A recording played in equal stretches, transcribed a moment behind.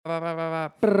Who's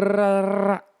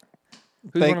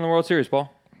winning the World Series,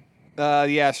 Paul?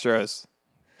 The Astros.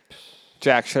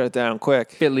 Jack, shut it down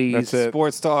quick. Phillies. That's it.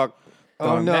 Sports talk.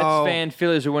 Oh, no. Mets fan,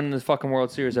 Phillies are winning the fucking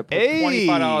World Series. I put Hey.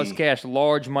 $25 cash,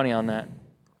 large money on that.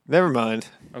 Never mind.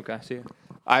 Okay, see you.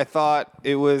 I thought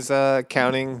it was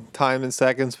counting time in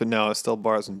seconds, but no, it's still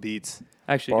bars and beats.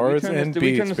 Actually, Bars did we turn and this, did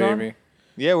we turn beats, this on? baby.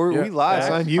 Yeah, we live,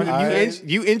 son. You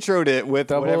introed it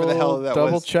with whatever the hell that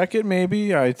double was. check it,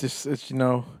 maybe. It's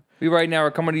We right now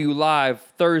are coming to you live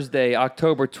Thursday,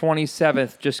 October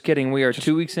 27th. Just kidding. We are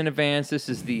 2 weeks in advance. This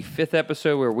is the 5th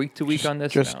episode. We're week to week on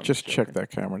this. No, I'm Just check joking.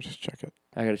 that camera. Just check it.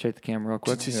 I got to check the camera real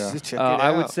quick. Just check it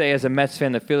I would out. say, as a Mets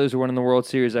fan, the Phillies are winning the World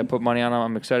Series. I put money on them.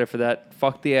 I'm excited for that.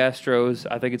 Fuck the Astros.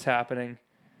 I think it's happening.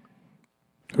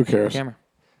 Who cares? Camera.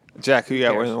 Jack, who you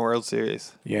got cares? winning the World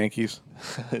Series? Yankees.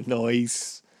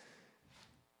 Nice.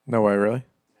 No way, really.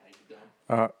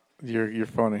 You're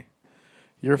funny.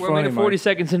 You're We're funny, making 40 Mike.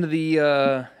 seconds into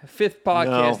the fifth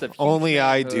podcast No, of only Huge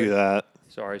I Manhood. do that.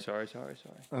 Sorry.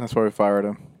 And that's why we fired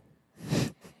him.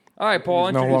 All right, Paul.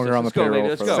 He's no introduce longer us. on the Let's go, baby. payroll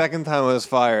Let's for go. that. Second time I was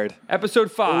fired.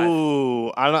 Episode 5.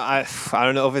 Ooh, I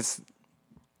don't know if it's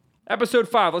Episode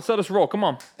 5. Let's let us roll. Come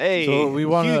on. hey So we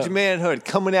wanna- huge manhood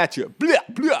coming at you. Blah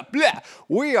blah blah.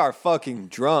 We are fucking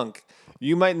drunk.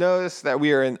 You might notice that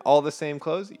we are in all the same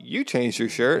clothes. You changed your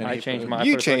shirt. I changed my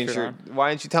You first changed shirt your. on. Why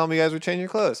didn't you tell me you guys would change your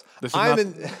clothes? This is I'm not.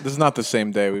 in. This is not the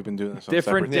same day. We've been doing this. On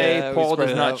Different separate day. Yeah, we Paul spread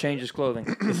does it not out. change his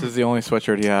clothing. This is the only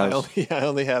sweatshirt he has. I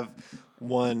only have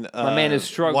one. My man is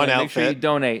struggling. One Make sure you outfit.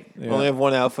 donate. Only have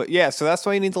one outfit. Yeah, so that's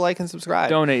why you need to like and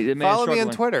subscribe. Donate. The man's Follow me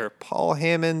on struggling. Twitter, Paul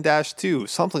Hammond -2,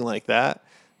 something like that.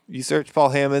 You search Paul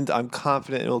Hammond. I'm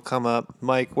confident it will come up.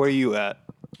 Mike, where are you at?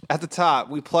 At the top,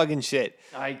 we plug in shit.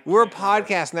 We're a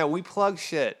podcast now. We plug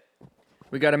shit.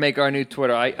 We got to make our new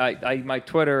Twitter. My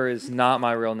Twitter is not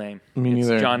my real name. Me it's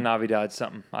neither. John Navidad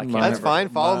something. I can't That's remember. fine.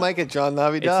 Follow Mike at John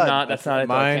Navidad. It's not. That's not it.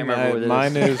 though. I can't remember what it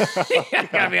Mine is. I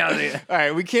gotta be honest with you. All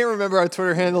right, we can't remember our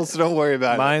Twitter handles, so don't worry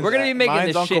about Mine's, We're gonna be making mine's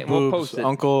this Uncle shit and we'll Boobs, post it.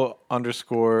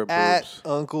 Uncle_Boobs. it. At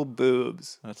Uncle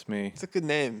Boobs. That's me. It's a good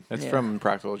name. It's Yeah. from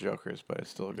Practical Jokers, but it's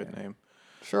still a good name.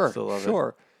 Sure. Still love it.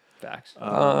 sure. Facts.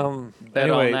 Bet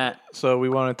Anyway, on that. so we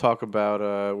want to talk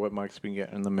about what Mike's been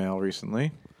getting in the mail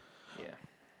recently. Yeah.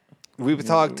 We've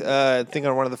talked, I think,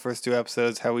 on one of the first 2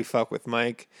 episodes, how we fuck with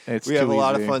Mike. It's we have too a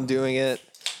lot of easy. fun doing it.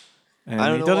 And I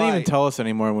don't he know doesn't why. even tell us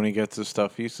anymore when he gets his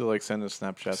stuff. He used to like send us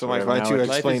Snapchats. So, or Mike, whatever. why don't Now you it's-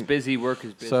 Life explain- is busy. Work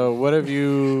is busy. So what have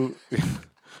you?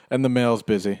 And the mail's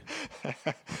busy.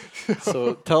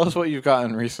 So tell us what you've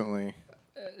gotten recently.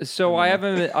 So I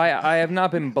haven't. I have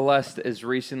not been blessed as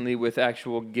recently with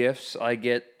actual gifts.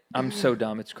 I'm so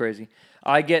dumb. It's crazy.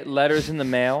 I get letters in the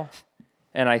mail,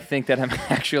 and I think that I'm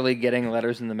actually getting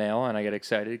letters in the mail, and I get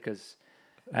excited because,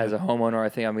 as a homeowner, I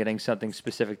think I'm getting something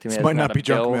specific to me. That's might not a be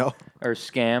junk bill mail. or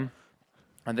scam.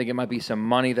 I think it might be some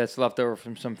money that's left over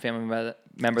from some family member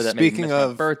that maybe Speaking missed my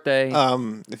of birthday.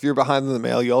 if you're behind in the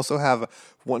mail, you also have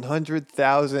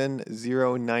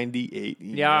 100,098.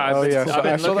 Yeah, I've Oh been- yeah, I've so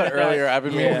been I saw looking that at that. earlier. I've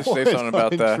been meaning to say something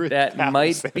about that. That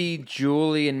might be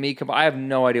Julie and me. I have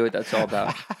no idea what that's all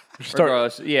about. Start-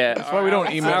 Regardless, yeah. That's why we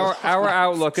don't email. Our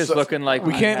outlook is looking like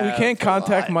We can't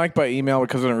contact Mike by email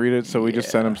because we don't read it, so we just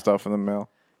send him stuff in the mail.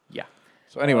 Yeah.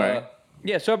 So anyway,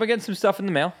 Yeah, so I've been getting some stuff in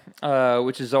the mail,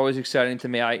 which is always exciting to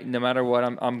me. No matter what,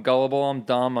 I'm gullible, I'm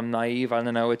dumb, I'm naive. I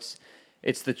don't know. It's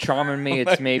the charm in me.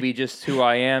 It's maybe just who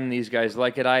I am. These guys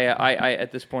like it. I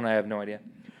at this point I have no idea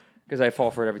because I fall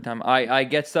for it every time. I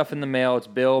get stuff in the mail. It's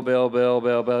bill.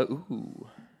 Ooh,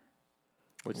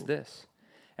 what's this?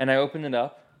 And I open it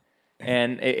up.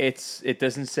 And it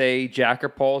doesn't say Jack or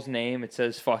Paul's name. It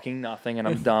says fucking nothing, and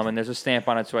I'm dumb. And there's a stamp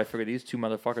on it, so I figured these 2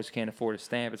 motherfuckers can't afford a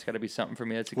stamp. It's got to be something for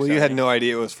me that's exciting. Well, you had no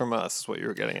idea it was from us, is what you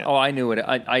were getting at. Oh, I knew it.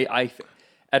 I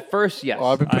at first, yes.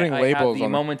 Well, I've been putting I labels have the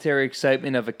on it. momentary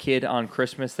excitement of a kid on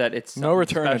Christmas that it's no something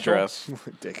return special. address.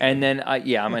 Ridiculous. And then,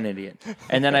 I'm an idiot.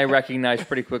 And then I recognized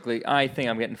pretty quickly, I think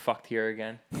I'm getting fucked here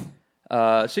again.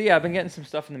 So yeah, I've been getting some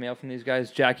stuff in the mail from these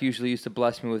guys. Jack usually used to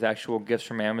bless me with actual gifts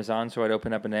from Amazon, so I'd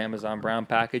open up an Amazon Brown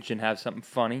package and have something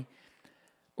funny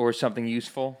or something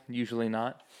useful. Usually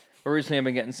not. But recently, I've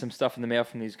been getting some stuff in the mail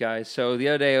from these guys. So the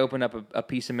other day, I opened up a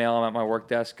piece of mail. I'm at my work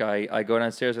desk. I go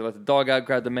downstairs. I let the dog out,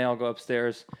 grab the mail, go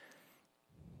upstairs.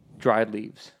 Dried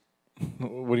leaves.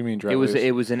 What do you mean, dry It was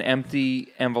leaves? an empty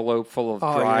envelope full of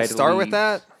Oh, you're dried gonna start leaves. with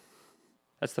that?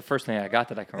 That's the first thing I got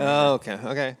that I can remember. Oh, okay.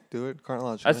 Okay. Do it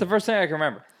chronologically. That's the first thing I can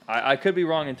remember. I could be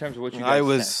wrong in terms of what you guys I said.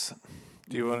 was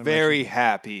Do you want to very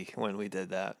happy when we did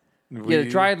that. Yeah, the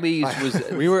dried leaves was.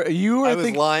 You were. I I was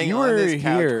think lying you on were this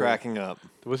couch here. cracking up.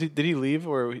 Was he? Did he leave,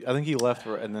 or I think he left,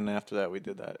 and then after that we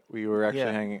did that. We were actually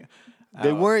Yeah. hanging.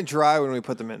 They out. weren't dry when we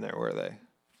put them in there, were they?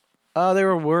 They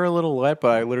were a little wet,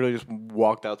 but I literally just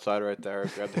walked outside right there,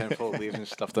 grabbed a handful of leaves and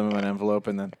stuffed them in an envelope,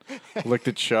 and then licked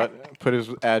it shut, put his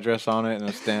address on it and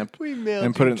a stamp. We mailed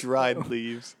and put you it dried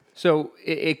leaves. So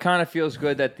it kind of feels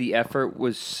good that the effort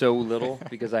was so little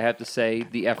because I have to say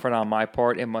the effort on my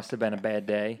part, it must have been a bad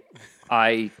day.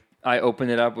 I opened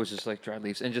it up, was just like dried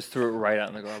leaves, and just threw it right out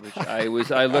in the garbage.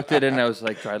 I looked at it and I was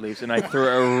like dried leaves, and I threw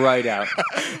it right out.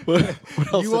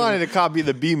 You wanted a copy of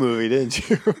the B movie, didn't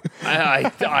you? I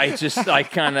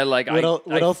kind of like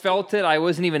I felt it. I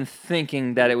wasn't even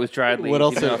thinking that it was dried leaves. What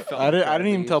else? I didn't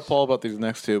even tell Paul about these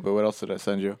next two, but what else did I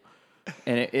send you?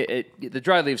 And the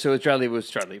dried leaves. So it was dried leaves. Was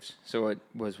dried leaves. So it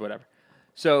was whatever.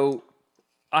 So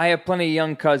I have plenty of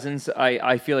young cousins.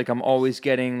 I feel like I'm always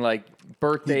getting like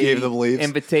birthday You gave them leaves?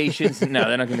 invitations. No,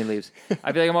 they're not giving me leaves.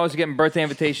 I feel like I'm always getting birthday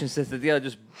invitations since the other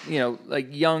just like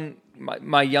young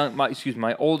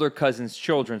my older cousins'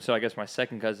 children. So I guess my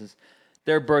second cousins,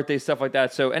 their birthday stuff like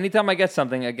that. So anytime I get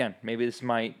something, again, maybe this is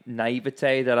my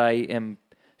naivete that I am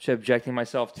subjecting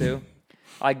myself to.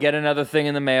 I get another thing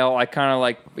in the mail. I kind of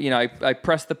like, I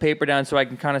press the paper down so I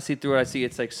can kind of see through it. I see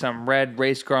it's like some red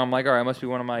race car. I'm like, all right, it must be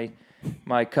one of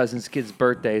my cousin's kids'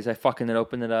 birthdays. I fucking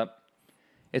open it up.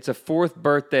 It's a 4th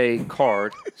birthday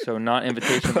card, so not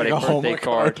invitation, but a birthday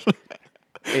card.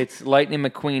 It's Lightning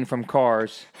McQueen from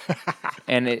Cars,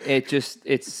 and it's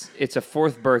a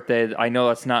 4th birthday. I know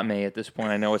that's not me at this point.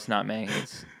 I know it's not me.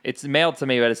 It's mailed to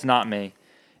me, but it's not me,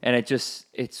 and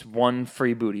it's one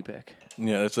free booty pick.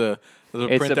 Yeah, it's a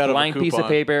It's a blank piece of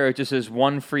paper. It just says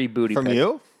one free booty From pick.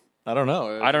 you? I don't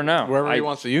know. I don't know. Wherever he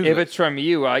wants to use it. If it's from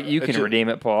you, you can redeem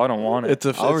it, Paul. I don't want it.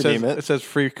 I'll redeem it. It says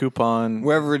free coupon.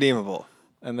 Wherever redeemable.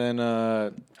 And then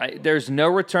there's no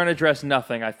return address,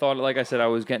 nothing. I thought, like I said, I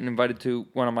was getting invited to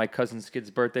one of my cousin's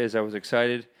kids' birthdays. I was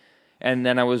excited. And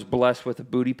then I was blessed with a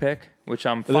booty pick, which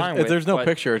I'm fine with. There's no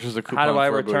picture. It's just a coupon. How do I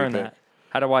for a booty return pick. that?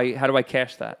 How do I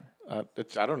cash that? I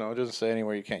don't know. It doesn't say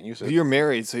anywhere you can't use it. You're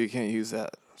married, so you can't use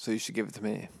that. So you should give it to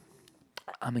me.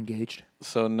 I'm engaged.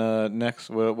 So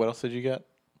next, what else did you get?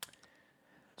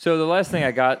 So the last thing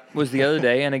I got was the other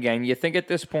day, and again, you think at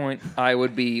this point I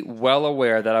would be well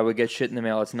aware that I would get shit in the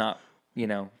mail. It's not,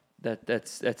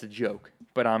 that's a joke.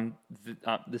 But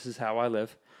this is how I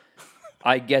live.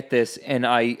 I get this, and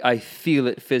I feel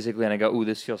it physically, and I go, ooh,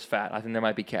 this feels fat. I think there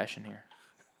might be cash in here.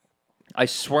 I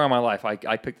swear on my life,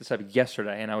 I picked this up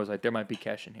yesterday, and I was like, there might be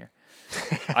cash in here.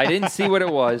 I didn't see what it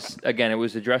was. Again, it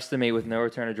was addressed to me with no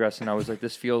return address, and I was like,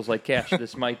 this feels like cash.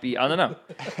 This might be, I don't know.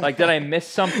 Like, did I miss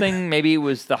something? Maybe it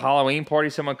was the Halloween party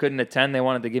someone couldn't attend. They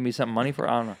wanted to give me some money for,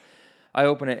 I don't know. I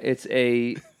open it. It's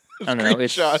I don't know.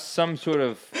 It's some sort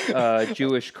of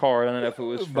Jewish card. I don't know if it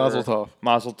was for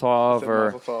Mazel Tov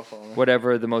or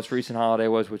whatever the most recent holiday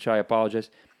was, which I apologize.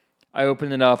 I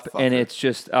opened it up, and it's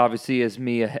just obviously as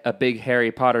me a big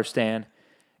Harry Potter stan.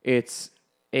 It's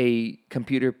a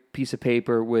computer piece of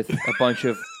paper with a bunch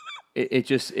of. It's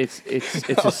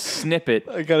a snippet.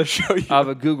 I gotta show you of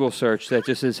a Google search that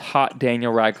just says hot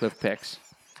Daniel Radcliffe pics.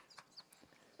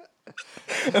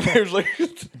 And there's like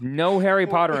no Harry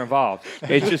Potter involved.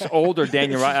 It's just older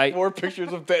Daniel Radcliffe. 4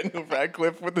 pictures of Daniel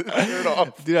Radcliffe with his shirt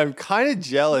off. Dude, I'm kind of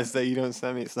jealous that you don't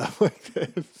send me stuff like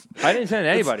this. I didn't send it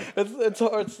to anybody. It's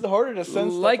harder to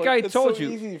send stuff. Like I it's told so you,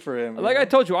 easy for him. Like I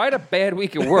told you, I had a bad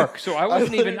week at work, so I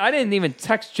didn't even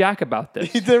text Jack about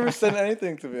this. He never sent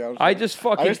anything to me. I just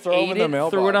fucking ate it,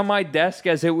 threw it on my desk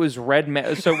as it was red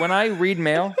mail. So when I read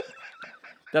mail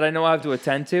that I know I have to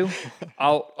attend to,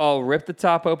 I'll rip the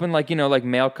top open like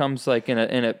mail comes like in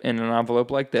an envelope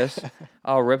like this.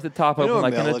 I'll rip the top open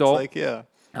like an adult. Like, yeah.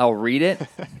 I'll read it,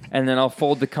 and then I'll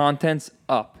fold the contents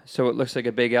up so it looks like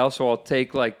a big L. So I'll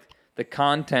take like the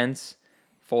contents,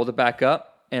 fold it back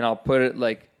up, and I'll put it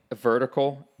like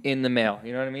vertical in the mail.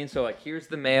 You know what I mean? So like here's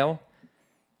the mail,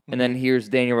 and then here's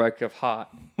Daniel Radcliffe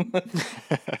hot.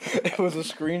 It was a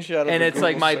screenshot of and it's Google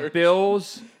like my search.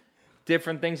 bills,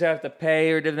 different things I have to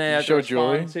pay or different things I have to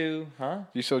respond to. Huh?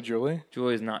 You show Julie?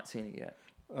 Julie's not seen it yet.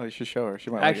 Oh, you should show her. She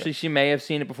might Actually, she may have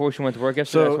seen it before she went to work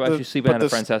yesterday. That's why she's sleeping at a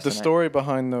friend's house The tonight. story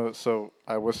behind so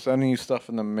I was sending you stuff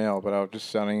in the mail, but I was just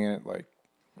sending it like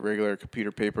regular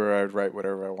computer paper. I would write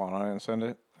whatever I want on it and send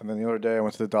it. And then the other day I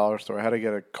went to the dollar store. I had to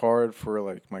get a card for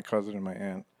like my cousin and my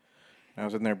aunt. And I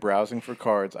was in there browsing for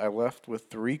cards. I left with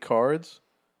 3 cards.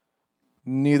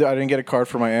 I didn't get a card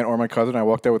for my aunt or my cousin. I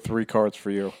walked out with 3 cards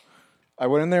for you. I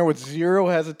went in there with zero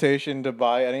hesitation to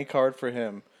buy any card for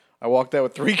him. I walked out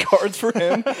with 3 cards for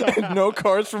him and no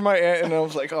cards for my aunt, and I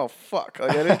was like, oh, fuck. Like,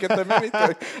 I didn't get them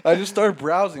anything. I just started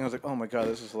browsing. I was like, oh, my God,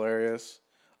 this is hilarious.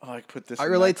 Oh, I put this I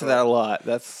relate to that a lot.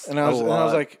 That's and I was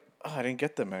like, oh, I didn't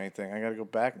get them anything. I got to go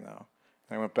back now.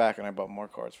 And I went back, and I bought more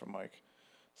cards for Mike.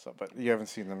 So, but you haven't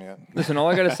seen them yet. Listen, all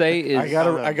I gotta say is I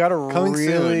got a Coming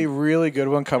really, soon. really good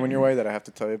one coming your way that I have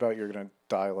to tell you about. You're gonna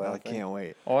die I laughing. can't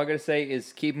wait. all I gotta say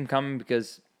is keep them coming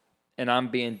because, and I'm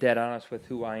being dead honest with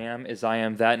who I am. Is I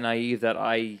am that naive that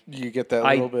You get that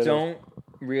I little bit. don't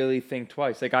really think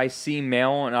twice. Like I see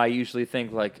mail and I usually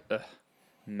think like, ugh,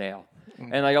 mail,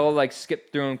 and like I'll like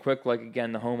skip through them quick. Like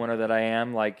again, the homeowner that I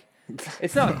am, like.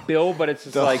 It's not bill, but it's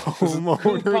just The like homeowner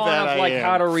coupon that of I like am.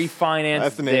 how to refinance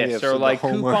That's the name of this, the or episode, like the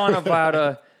homeowner. coupon of how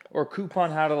to, or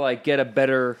coupon how to like get a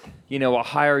better, a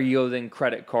higher yielding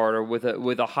credit card, or with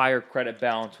a higher credit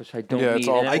balance, which I don't Yeah, need. it's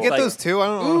all And I it's get like, those too. I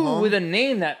don't know. ooh, with a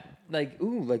name that like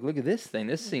look at this thing.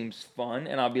 This seems fun,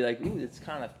 and I'll be like, ooh, it's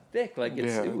kind of thick. Like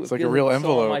it's, Yeah, ooh, it's it like a feels real it's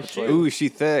all on envelope. my It's shoe. like- Ooh, is she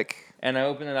thick? And I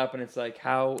open it up, and it's like,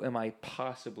 how am I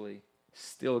possibly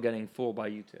still getting fooled by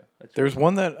you two? That's There's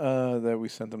one that we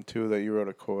sent them to that you wrote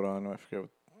a quote on. I forget.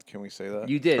 Can we say that?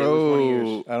 you did. It was one of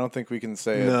yours. I don't think we can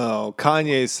say it. No,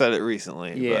 Kanye said it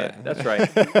recently. Yeah, but. that's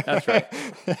right. That's right.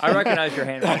 I recognize your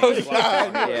handwriting.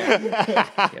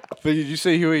 Yeah. But did you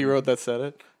say who he wrote that said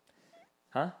it?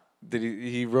 Huh? Did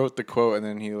he wrote the quote and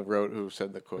then he wrote who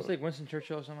said the quote? It's like Winston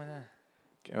Churchill or something like that.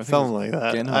 I think it Something was like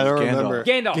that. Gandalf. I don't Gandalf. remember.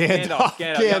 Gandalf.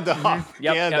 Gandalf.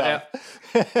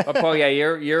 Yep. Oh yeah,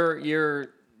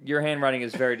 your handwriting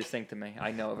is very distinct to me.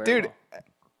 I know it very Dude, well.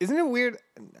 isn't it weird?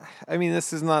 I mean,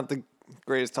 this is not the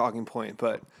greatest talking point,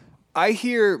 but I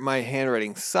hear my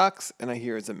handwriting sucks and I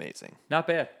hear it's amazing. Not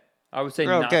bad. I would say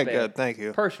not Okay, bad. good. Thank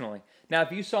you. Personally. Now,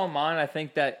 if you saw mine, I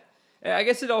think that I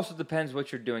guess it also depends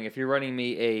what you're doing. If you're writing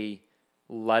me a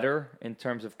letter in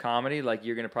terms of comedy, like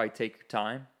you're gonna probably take your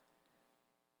time.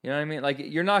 You know what I mean? Like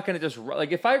you're not gonna just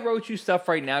like if I wrote you stuff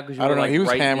right now because you I don't know. like, He was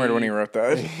write hammered me- when he wrote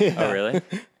that. Oh really?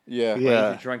 yeah. Yeah.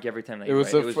 He was drunk every time that It you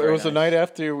was write. the very the nice. night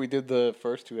after we did the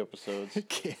first two episodes,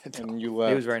 and you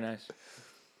left. It was very nice.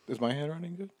 Is my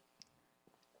handwriting good?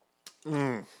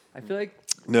 I feel like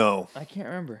No. I can't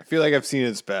remember. I feel like I've seen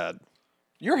it's bad.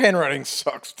 Your handwriting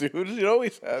sucks, dude. It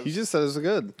always has. You just said it was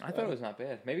good. I thought it was not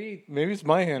bad. Maybe Maybe it's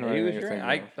my handwriting. it was you're your. thinking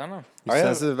I of. don't know. You're I have-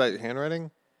 sensitive about your handwriting?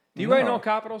 Do you write in No. all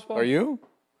capitals, Paul? Are you?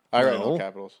 I write in all No.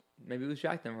 capitals. Maybe it was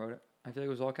Jack that wrote it. I feel like it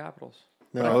was all capitals.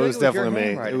 No, I it feel like was it was your definitely me. It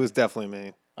handwriting. was definitely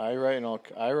me. I write in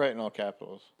all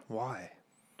capitals. Why?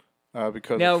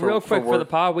 Because Now, for, real quick for the work,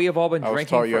 pod, we have all been I was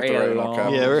drinking taught you for have to write in a all long.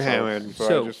 capitals. Yeah, we're so- hammered.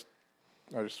 So, So-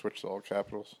 I just switched to all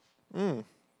capitals, Okay.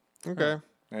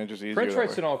 and it's just easier. Prince that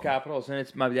writes way. in all capitals, and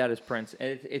it's my dad is Prince,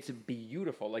 and it's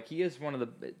beautiful. Like he is one of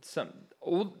the some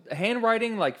old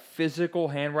handwriting, like physical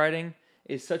handwriting,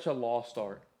 is such a lost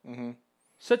art. Mm-hmm.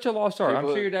 Such a lost art. I'm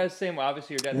People- sure your dad's the same. Well,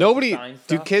 obviously, your dad. Nobody, has to sign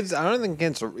do stuff. kids, I don't think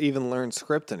kids even learn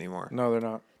script anymore. No, they're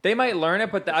not. They might learn it,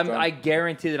 but done. I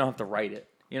guarantee they don't have to write it.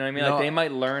 You know what I mean? No, like they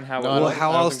might learn how. no, it I Well, works. don't- how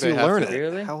I don't else think do you they have learn to. it?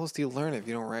 Really? How else do you learn it if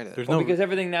you don't write it? There's Well, no. because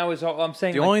everything now is all. I'm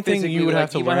saying The like, only thing you physically, would like, have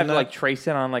to you might have learn to like that- trace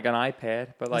it on like an iPad,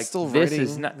 but like still this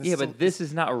is writing. not. That's Yeah, still- but this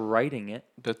is not writing it.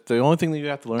 The only thing that you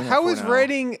have to learn. How that is for now-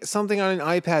 writing something on an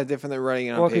iPad different than writing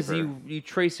it on Well, paper? because you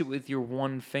trace it with your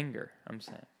one finger. I'm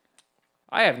saying.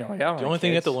 I have no idea. I don't The know only thing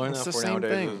you have kids. to learn It's that the for same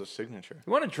nowadays thing. is a signature,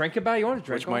 You want to drink about it? You want to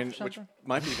drink which off might or which something?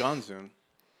 might be gone soon.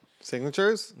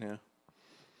 Signatures? Yeah,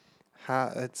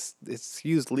 It's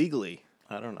used legally.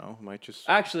 I don't know. Might just.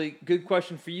 Actually, good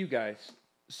question for you guys.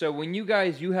 So when you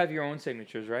have your own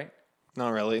signatures, right? Not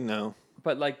really, no.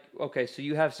 But like, okay, so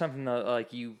you have something that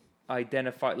like you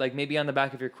identify, like maybe on the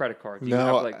back of your credit card. Do you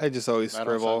No, have, like, I just always I don't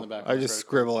sign scribble. the back of I my just credit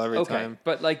scribble every okay, time.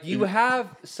 but like you have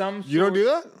some. You don't do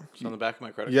that? It's on the back of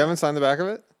my credit You haven't signed the back of it?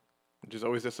 card. It just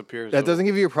always disappears. That doesn't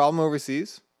give you a problem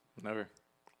overseas? Never.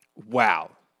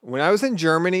 Wow. When I was in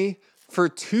Germany for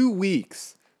 2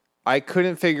 weeks, I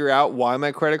couldn't figure out why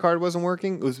my credit card wasn't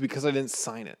working. It was because I didn't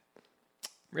sign it.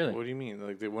 Really? What do you mean?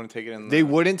 Like they wouldn't take it in? They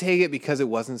wouldn't take it because it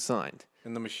wasn't signed.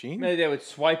 in the machine. Maybe they would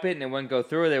swipe it and it wouldn't go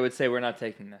through, or they would say, "We're not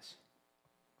taking this."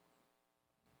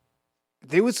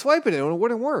 They would swipe it and it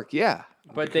wouldn't work. Yeah.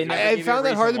 But they never I give you a found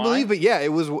that hard to reason why? believe, but yeah,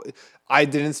 it was. I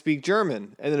didn't speak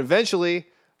German, and then eventually,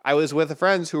 I was with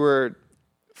friends who were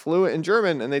fluent in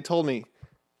German, and they told me,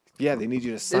 "Yeah, they need you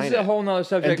to This sign is it." a whole nother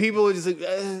subject. And people were just like,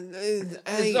 This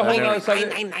is a whole nother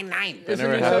subject. This I is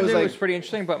never a had- I was subject like, was pretty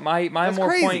interesting, but my That's more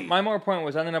crazy. point my more point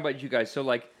was I don't know about you guys. So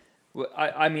like,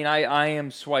 I mean I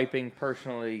am swiping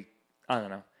personally. I don't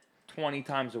know, 20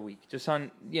 times a week, just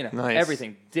on Nice.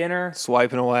 everything, dinner,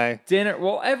 swiping away.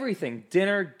 well everything,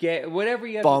 dinner, get whatever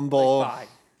you have Bumble. to like, buy.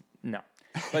 No,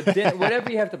 but whatever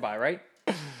you have to buy, right?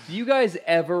 Do you guys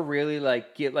ever really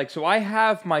like get like? So I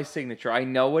have my signature. I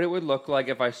know what it would look like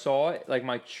if I saw it, like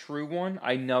my true one.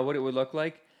 I know what it would look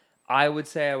like. I would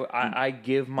say I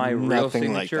give my real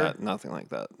Nothing like signature that. Nothing like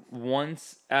that.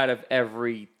 once out of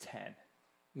every 10.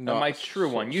 No, my true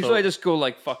one. so- Usually I just go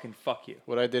like fucking fuck you.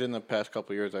 What I did in the past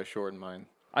couple of years, I shortened mine.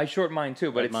 I short mine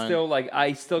too, but Like it's mine- still like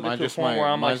I still get mine's to a just point my- where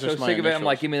I'm like mine's so just my sick of it. I'm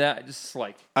like, initials. give me that. Just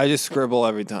like I just scribble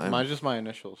every time. Mine's just my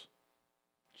initials.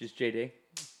 just JD.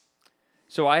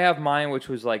 So I have mine, which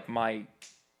was like my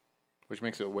Which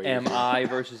makes it way easier. MI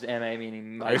versus MA,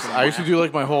 meaning I used to do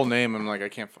like my whole name. I'm like, I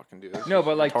can't fucking do this. No, It's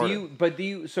but like, retarded. do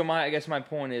you? So I guess my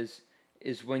point is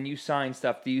when you sign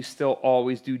stuff, do you still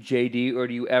always do JD, or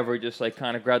do you ever just like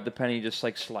kind of grab the pen and you just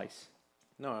like slice?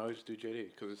 No, I always do JD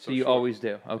because it's so So you short. always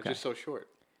do. It's Okay. just so short.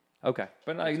 Okay,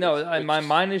 but like, It's- no, it's- my it's-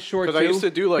 mine is short too. 'cause I used to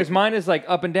do, like- because mine is like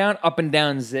up and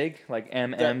down zig, like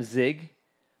MM zig.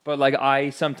 But like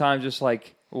I sometimes just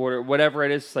like order whatever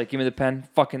it is, like give me the pen.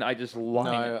 Fucking, I just No,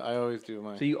 line it. I always do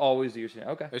mine. So you always do your thing.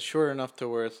 Okay. It's short enough to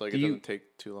where it's like Do it you- doesn't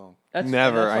take too long. Never.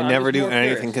 that's fine. I I'm never just do more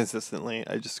anything curious. consistently.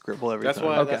 I just scribble every That's time.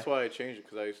 why. Okay. That's why I changed it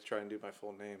because I used to try and do my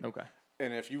full name. Okay.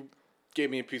 And if you gave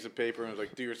me a piece of paper and was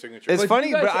like, "Do your signature," It's But funny,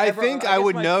 you guys but I ever- think I I guess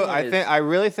would my know. point I is- think I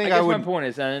really think I I guess would. my point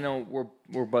is, and I know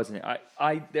we're buzzing it.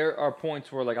 I there are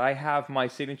points where like I have my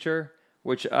signature,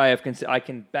 which I have I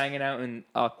can bang it out in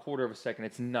a quarter of a second.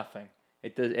 It's nothing.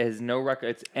 It has no record.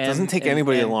 It's It doesn't take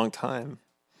anybody a long time.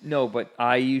 No, but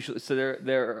I usually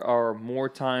there are more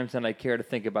times than I care to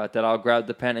think about that I'll grab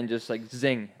the pen and just like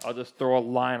zing. I'll just throw a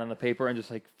line on the paper and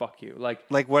just like fuck you. Like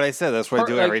What I said, that's what I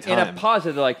do like, every time. In a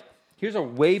positive, like here's a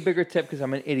way bigger tip because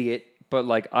I'm an idiot, but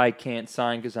like I can't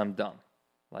sign because I'm dumb.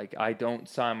 Like I don't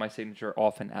sign my signature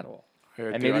often at all.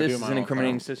 And maybe this is an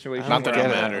incriminating situation. I Not don't that get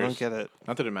it it. I matters. don't get it.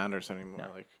 Not that it matters anymore. No.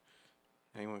 Like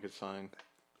anyone could sign.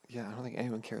 Yeah, I don't think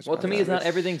anyone cares. Well, about to me, that. it's not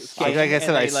everything Like scanned. I said,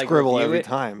 and I they, like, scribble review every it.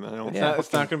 time. I don't. It's, Yeah.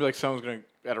 not gonna be like someone's gonna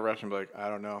at a restaurant be like, I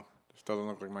don't know. This doesn't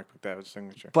look like Mike McDavid's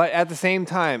signature. But at the same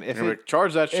time, if And you're it like,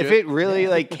 charge that shit. if it really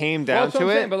like came Well, down that's what to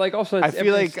I'm it, saying, but like also, I it's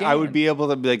feel like everything's I would scanned. be able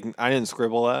to be like, I didn't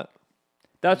scribble that.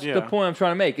 That's the Yeah. point I'm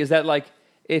trying to make. Is that like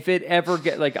if it ever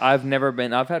get like I've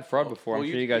had fraud before. Well, I'm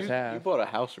sure you guys You have. bought a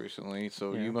house recently,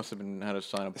 so Yeah. you must have been had to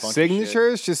sign a bunch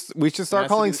Signatures, just we should of shit. start It has to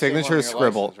be calling the same one on signatures your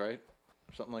scribble. license, right?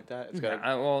 Something like that. It's got.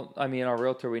 Well, I mean, our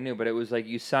realtor we knew, but it was like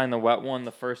you sign the wet one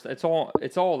the first. It's all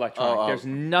electronic. Oh. There's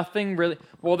nothing really.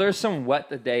 Well, there's some wet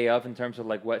the day of in terms of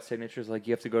like wet signatures. Like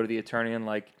you have to go to the attorney and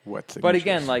like. Wet But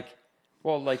again, signatures. like,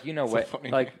 well, like you know It's a wet,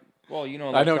 funny like, name. well, you know,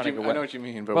 I know what electronic you. I wet. know what you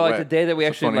mean, but But like wet. the day that we It's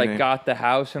a actually funny like name. got the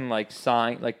house and like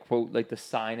signed, like quote, like the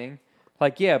signing,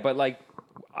 like yeah, but like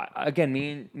again,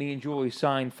 me and Julie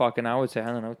signed fucking I would say I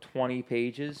don't know 20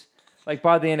 pages. Like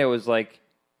by the end it was like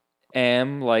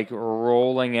M like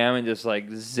rolling M and just like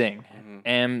zing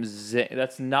M zing.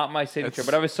 That's not my signature, It's-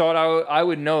 but I always thought I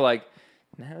would know like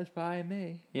that was by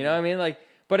me. You know what I mean? Like,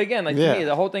 but again, like Yeah. to me,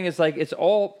 the whole thing is like it's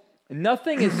all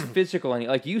nothing is physical.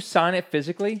 Like you sign it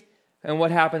physically, and what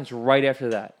happens right after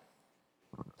that?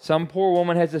 Some poor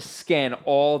woman has to scan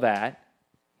all that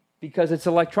because it's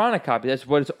electronic copy. That's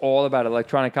what it's all about,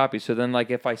 electronic copy. So then,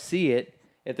 like, if I see it,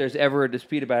 if there's ever a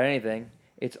dispute about anything,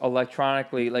 it's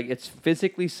electronically, like, it's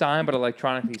physically signed but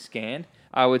electronically scanned.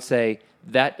 I would say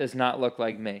that does not look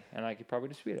like me, and I could probably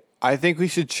dispute it. I think we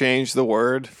should change the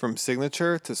word from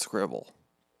signature to scribble.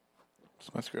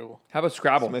 It's my scribble. How about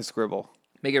Scrabble? It's my scribble.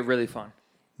 Make it really fun.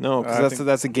 No, I because think-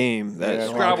 that's a game. That Yeah,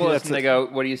 Scrabble is, that's and they go,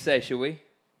 what do you say? Should we?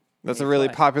 that's a you really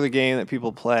play. popular game that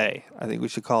people play. I think we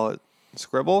should call it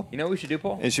scribble. You know what we should do,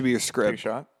 Paul? It should be your Take a script.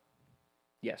 shot.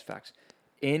 Yes, facts.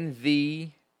 In the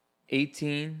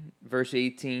 18 versus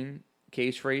 18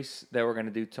 case race that we're going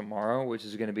to do tomorrow, which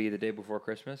is going to be the day before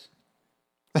Christmas,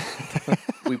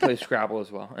 we play Scrabble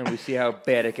as well, and we see how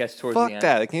bad it gets towards Fuck the end.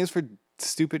 that. The game's for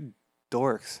stupid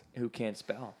dorks. Who can't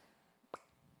spell?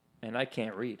 And I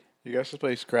can't read. You guys should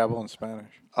play Scrabble in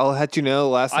Spanish. I'll let you know.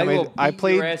 Last I time will I beat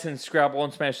played, your ass in Scrabble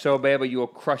and Spanish so bad, but you will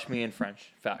crush me in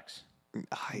French. Facts.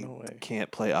 I No way. can't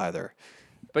play either.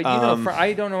 But you know,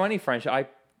 I don't know any French. I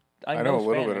I know a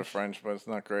little bit of Spanish. French, but it's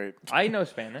not great. I know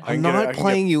Spanish. I I'm can get it- I not can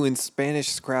playing you in Spanish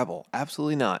Scrabble.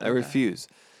 Absolutely not. I refuse.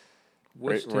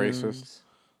 racist.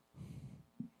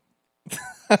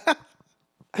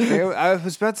 I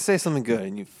was about to say something good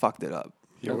and you fucked it up.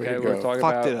 Yeah, way Okay, to we were go. talking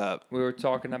Fucked about it up. we were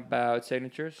talking about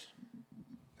signatures.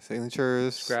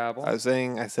 Signatures. Scrabble. I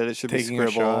said it should Taking be a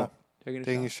scribble. shot.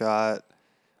 Taking a shot.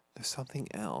 There's something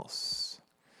else.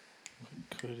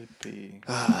 Could it be?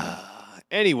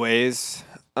 Anyways,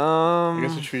 I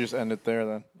guess we should just end it there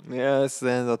then. yeah, that's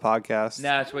the end of the podcast.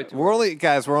 Nah, it's way too. We're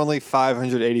only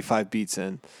 585 beats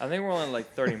in. I think we're only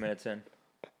like 30 minutes in.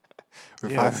 We're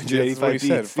Yeah, that's 585 what he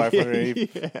said, beats.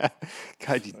 580. Yeah.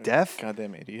 God, you deaf?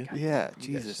 Goddamn idiot. Yeah, guys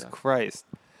Jesus suck. Christ.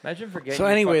 Imagine forgetting. So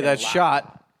your anyway, fucking that laptop.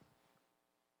 shot.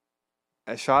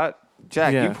 A shot?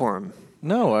 Jack, Yeah. you pour him.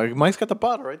 No, Mike's got the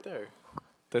bottle right there.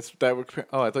 That would.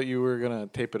 Oh, I thought you were gonna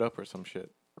tape it up or some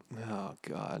shit. Oh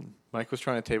God. Mike was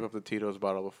trying to tape up the Tito's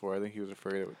bottle before. I think he was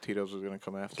afraid that Tito's was going to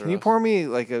come after us. Can you pour me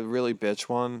like a really bitch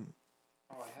one?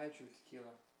 Oh, I had your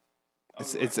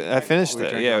tequila. It's. I finished We it.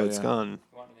 drank Yeah, all, it's yeah. gone.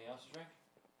 You want anything else to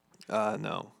drink?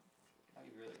 No. Oh,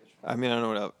 you really good. I mean, I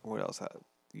don't know what else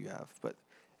you have, but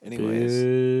anyways,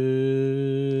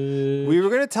 we were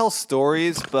gonna tell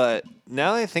stories, but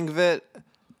now that I think of it,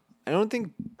 I don't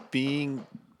think being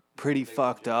pretty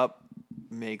fucked up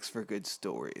makes for good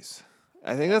stories.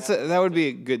 I think that would be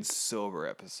a good sober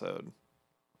episode.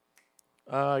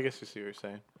 I guess you see what you're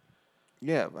saying.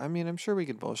 Yeah, I mean, I'm sure we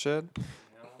could bullshit,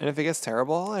 and if it gets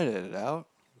terrible, I'll edit it out.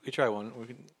 We could try one.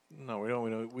 No,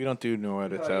 we don't do no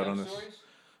edits out on this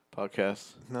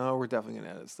podcast. No, we're definitely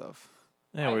gonna edit stuff.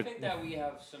 Yeah, I think that we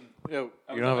have some. you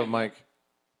don't have a mic.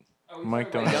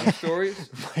 Mike don't young stories.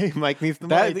 Mike needs the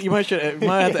That mic. you might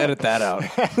have to edit that out.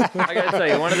 I gotta tell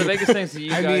you, one of the biggest things that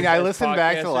you I guys mean, I as listened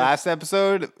back to the podcasters- last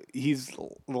episode. He's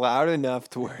loud enough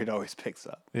to where it always picks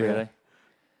up. Really?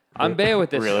 I'm bad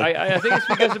with this. Really? I think it's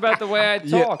because about the way I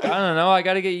Yeah. talk. I don't know. I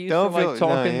got to get used Don't to like feel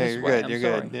talking no, this you're way. good. I'm You're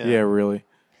sorry. good. Yeah, Yeah, really.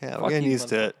 yeah, Fuck we're getting you, used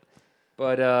to it.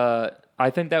 But I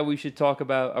think that we should talk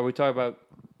about. Are we talking about?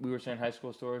 We were saying high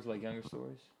school stories, like younger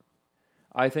stories.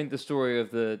 I think the story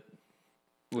of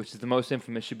which is the most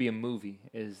infamous, should be a movie.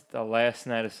 Is The Last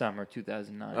Night of Summer,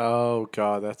 2009. Oh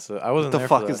God, that's. I wasn't What the there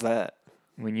fuck for is that?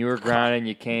 When you were grounded and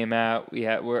you came out,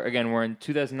 we're in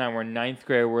 2009. We're in ninth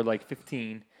grade. We're like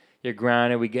 15. You're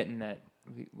grounded. We get in that.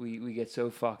 We get so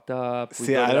fucked up. We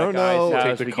See, go to I that don't guy's know. House,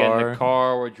 Take the we get in car. the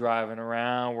car. We're driving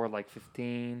around. We're like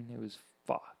 15. It was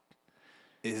fucked.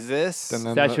 Is this? And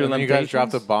then, Statute of and then you guys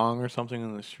dropped a Limitations? bong or something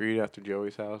in the street after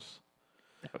Joey's house.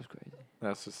 That was crazy.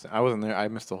 That's just. I wasn't there. I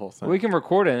missed the whole thing. We can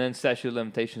record it and then statute of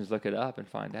limitations. Look it up and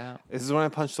find out. Is this when I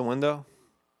punched the window?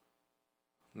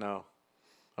 No,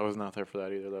 I was not there for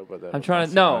that either though. But that I'm was trying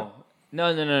to. not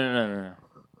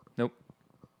No.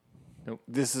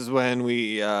 This is when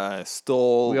we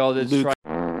stole We all did. Luke.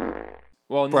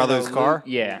 Well, brother's Luke- car?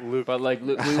 Yeah, Luke- but like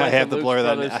we went I have to to Luke's blur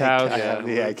that. brother's house.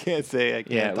 I can't say. I can't.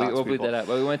 Yeah, dox we'll bleep people. that out.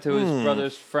 But we went to his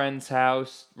brother's friend's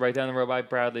house, right down the road by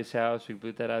Bradley's house. We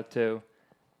bleep that out too.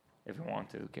 If we want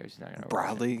to, who cares? He's not gonna.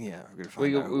 Bradley, yeah, we're gonna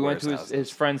find We out who went wears to his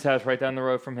houses. friend's house right down the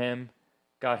road from him.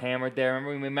 Got hammered there.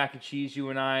 Remember we made mac and cheese, you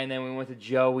and I, and then we went to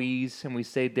Joey's and we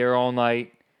stayed there all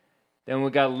night. Then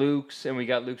we got Luke's and we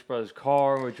got Luke's brother's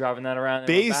car. And we're driving that around. And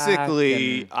we're back,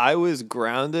 Basically, and- I was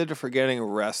grounded for getting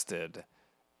arrested,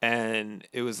 and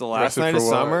it was the last Arrested night for of what?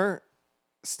 summer,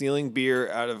 stealing beer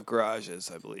out of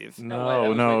garages, I believe.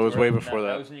 No, that it was way early. before That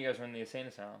that. was when you guys were in the insane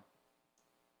asylum.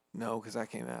 No, because that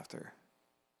came after.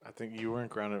 I think you weren't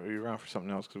grounded. You were around for something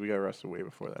else because we got arrested way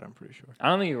before that. I'm pretty sure. I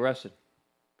don't think you were arrested.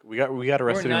 We got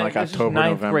arrested in like This is October,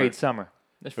 ninth November. grade summer.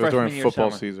 This It was freshman during year football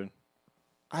summer. season.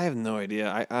 I have no idea.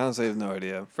 I honestly have no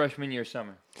idea. Freshman year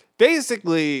summer.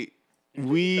 Basically,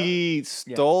 we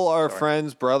stole our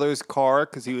friend's brother's car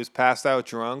because he was passed out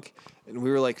drunk, and we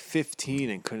were like 15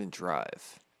 and couldn't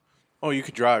drive. Oh, you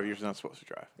could drive. You're not supposed to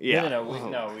drive. Yeah. No.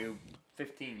 We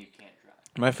 15. You can't drive.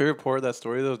 My favorite part of that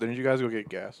story though is didn't you guys go get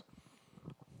gas?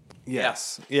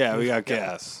 Yes. Yeah, we got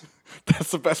gas.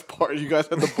 That's the best part. You guys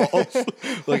had the balls.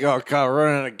 Like, oh god, we're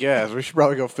running out of gas. We should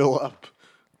probably go fill up.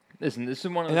 Listen, this is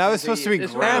one of those And I was things supposed that to be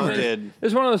this is one of those things- grounded. This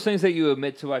is one of those things that you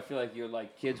admit to. I feel like you're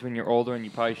like kids when you're older, and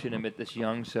you probably shouldn't admit this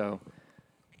young. So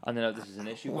I don't know if this is an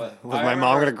issue, but Was I my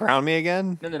mom remember- gonna ground me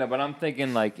again? No. But I'm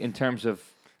thinking like in terms of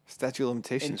Statute of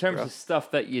limitations. bro. of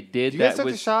stuff that you did you guys that took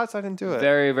the was shots. I didn't do it.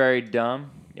 very, very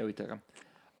dumb. Yeah, we took them.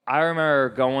 I remember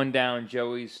going down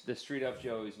the street up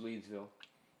Joey's, Leedsville,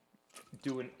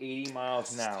 doing 80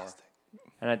 miles an hour.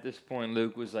 And at this point,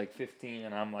 Luke was like 15,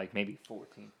 and I'm like maybe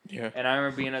 14. Yeah. And I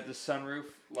remember being at the sunroof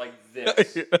like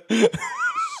this,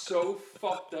 so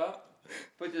fucked up,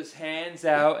 but just hands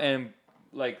out and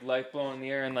like light blowing in the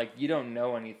air, and like you don't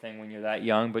know anything when you're that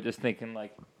young, but just thinking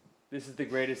like, this is the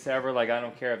greatest ever. Like I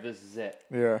don't care if this is it.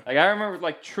 Yeah. Like I remember,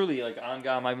 like truly, like on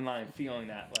God, I'm lying, feeling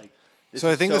that. Like, this So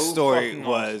I is think the so story fucking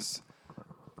was,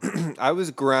 I was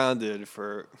grounded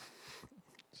for.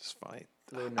 Just funny.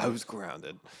 I was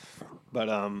grounded, but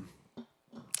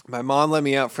my mom let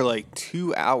me out for like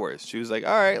 2 hours. She was like,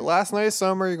 "All right, last night of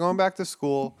summer, you're going back to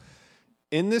school.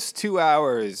 In this 2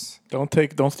 hours, Don't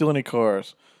steal any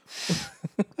cars.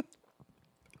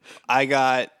 I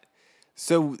got."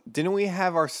 So didn't we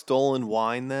have our stolen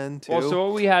wine then too? Well, so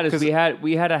what we had is 'Cause-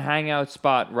 we had a hangout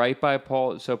spot right by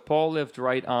Paul. So Paul lived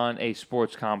right on a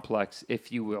sports complex,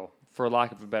 if you will, for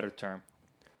lack of a better term.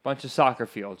 Bunch of soccer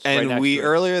fields. right And next we to it.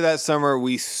 earlier that summer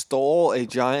we stole a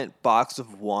giant box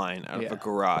of wine out of Yeah. a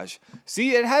garage.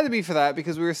 See, it had to be for that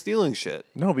because we were stealing shit.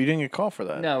 No, but you didn't get called for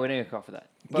that. No, we didn't get caught for that.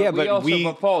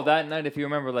 But Paul, that night, if you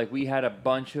remember, like we had a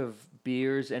bunch of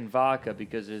beers and vodka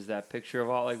because there's that picture of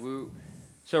all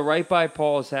So right by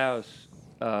Paul's house,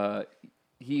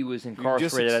 he was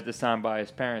incarcerated at the time by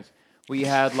his parents. We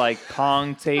had like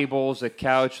pong tables, a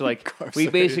couch. Like we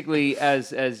basically,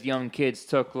 as young kids,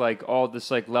 took like all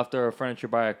this like leftover furniture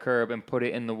by a curb and put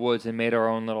it in the woods and made our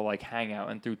own little like hangout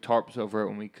and threw tarps over it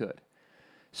when we could.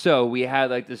 So we had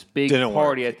like this big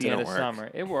party at the end of summer.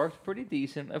 It worked pretty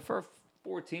decent for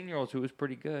 14-year-olds. It was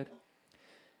pretty good.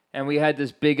 And we had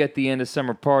this big at the end of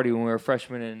summer party when we were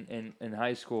freshmen in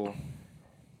high school,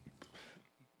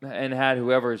 and had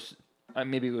whoever's.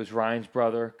 Maybe it was Ryan's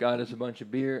brother got us a bunch of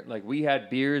beer. Like we had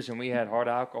beers and we had hard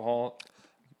alcohol,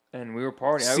 and we were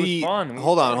partying. It was fun.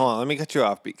 Hold on. Let me cut you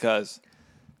off because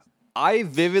I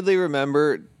vividly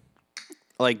remember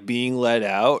like being let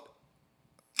out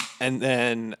and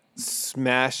then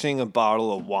smashing a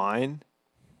bottle of wine,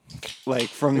 like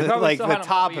from the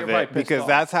top of it, because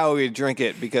that's how we drink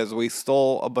it. Because we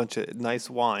stole a bunch of nice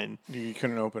wine. You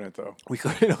couldn't open it though. We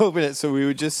couldn't open it, so we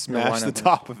would just smash the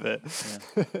top of it.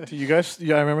 Yeah. You guys,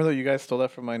 I remember that you guys stole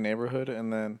that from my neighborhood,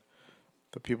 and then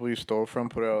the people you stole from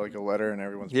put out like a letter in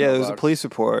everyone's there was a police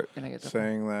report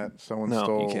saying that someone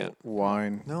stole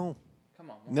wine. No,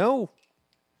 come on, no.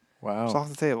 Wow, it's off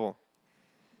the table.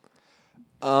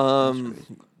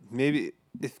 Maybe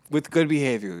with good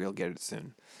behavior, you'll get it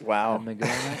soon. Wow.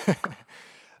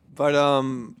 But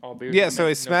so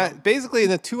I smashed. Basically, in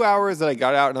the 2 hours that I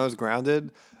got out and I was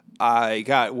grounded, I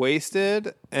got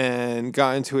wasted and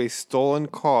got into a stolen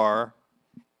car,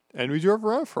 and we drove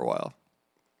around for a while.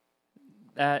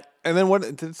 And then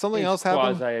what? Did something else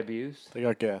happen? Quasi-abuse. They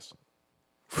got gas.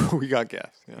 We got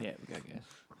gas. Yeah, we got gas.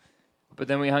 But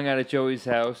then we hung out at Joey's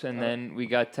house, and then we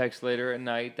got text later at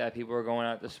night that people were going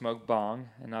out to smoke bong,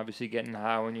 and obviously getting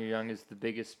high when you're young is the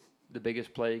biggest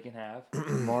play you can have.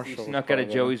 We snuck out of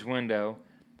Joey's window,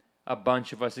 a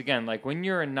bunch of us. Again, like when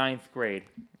you're in 9th grade,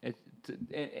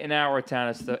 in our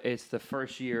town, it's the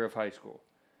first year of high school.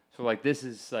 So like this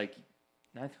is like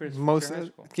 9th grade is most high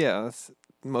school. Yeah, that's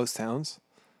most towns.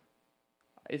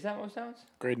 Is that most towns?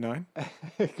 Grade 9? I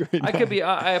could be.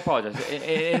 I apologize.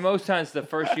 In most towns, the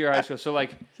first year of high school. So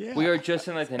like we are just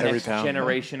in like the next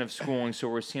generation of schooling. So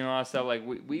we're seeing a lot of stuff. Like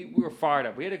we were fired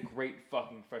up. We had a great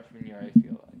fucking freshman year. I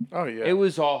feel like. Oh yeah. It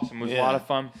was awesome. It was a lot of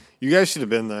fun. You guys should have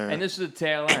been there. And this is the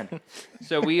tail end.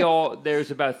 So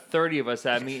there's about 30 of us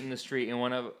that meet in the street, and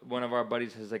one of our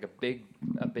buddies has like a big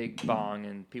bong,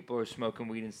 and people are smoking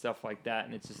weed and stuff like that,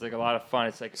 and it's just like a lot of fun.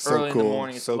 It's like early in the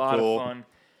morning. It's a lot of fun.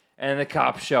 And the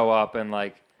cops show up, and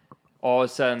like all of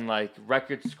a sudden, like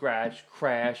record scratch,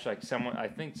 crash, like I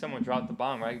think someone dropped the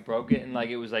bong, right? Broke it, and like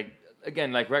it was like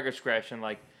again like record scratch, and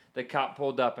like the cop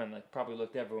pulled up and like probably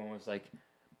looked at everyone, was like,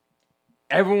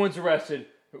 everyone's arrested.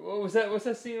 What was that? What's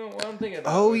that scene? What I'm thinking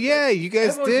about? Oh yeah, like, you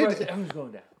guys did. Arrested, everyone's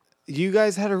going down. You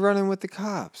guys had a run-in with the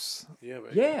cops. Yeah,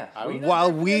 but the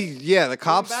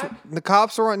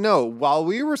cops were on. No, while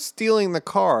we were stealing the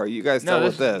car, you guys dealt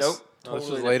with this. Nope. Totally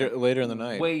this was later in the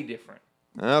night. Way different.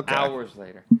 Okay. Hours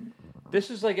later.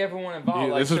 This is like everyone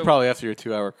involved. This was probably after your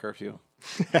 2-hour curfew.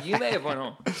 You may have went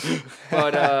home.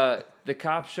 But the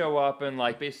cops show up, and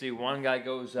like basically one guy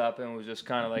goes up and was just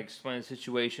kind of like explaining the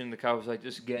situation. The cop was like,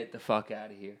 just get the fuck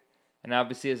out of here. And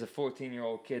obviously as a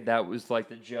 14-year-old kid, that was like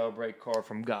the jailbreak car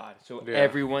from God. So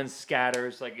everyone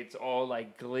scatters. Like it's all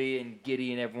like glee and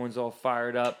giddy, and everyone's all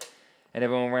fired up. And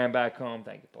everyone ran back home.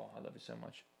 Thank you, Paul. I love you so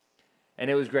much. And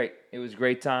it was great. It was a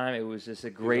great time. It was just a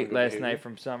great last night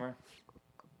from summer.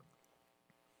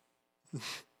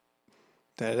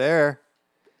 Dead air.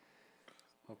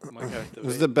 It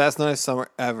was the best night of summer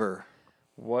ever.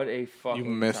 What a fucking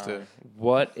You missed time. it.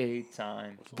 What a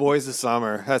time. Boys of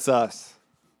summer. That's us.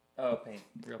 Oh, paint.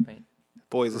 Real paint.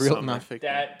 Boys of summer. Not fake.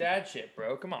 Dad shit,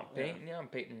 bro. Come on, paint. Yeah, I'm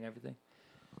painting and everything.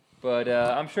 But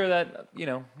I'm sure that,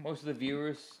 most of the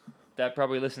viewers that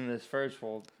probably listen to this first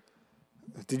will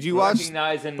Did you watch?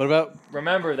 Recognize and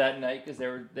remember that night because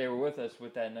they were with us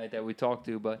with that night that we talked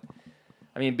to. But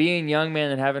I mean, being young,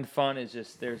 man, and having fun is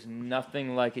just there's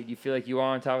nothing like it. You feel like you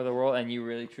are on top of the world, and you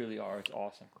really truly are. It's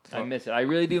awesome. I miss it. I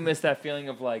really do miss that feeling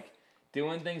of like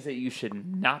doing things that you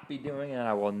should not be doing, and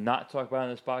I will not talk about on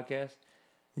this podcast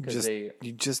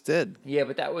You just did. Yeah,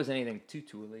 but that wasn't anything too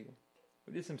illegal.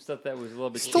 We did some stuff that was a little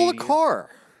bit. Stole a car.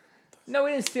 No,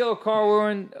 we didn't steal a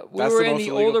car. We were in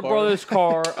the older brother's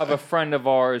car of a friend of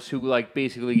ours who like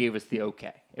basically gave us the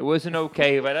okay. It wasn't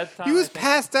okay, but at the time he was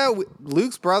passed out.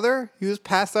 Luke's brother. He was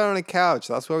passed out on a couch.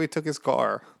 That's why we took his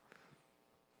car.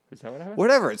 Is that what happened?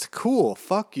 Whatever. It's cool.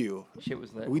 Fuck you. Shit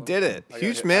was lit. We did it.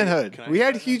 Huge manhood. We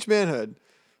had huge manhood.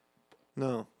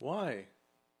 No. Why?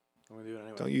 I'm gonna do it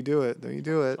anyway. Don't you do it. Don't you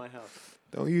do it. It's my house.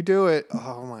 Don't you do it.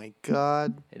 Oh, my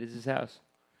God. It is his house.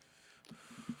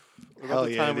 What Hell about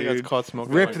the yeah, time we dude. got caught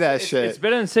smoking? Rip in my- that shit. It's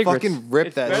better than cigarettes. Fucking rip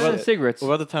it's that better than shit. cigarettes. What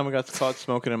about the time we got caught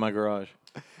smoking in my garage?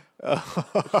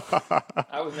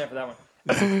 I was there for that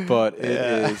one. But it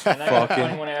is And I got a funny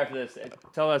fucking. one after this.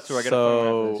 Tell that story. I got a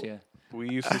funny one after this. Yeah. We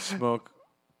used to smoke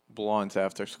blunts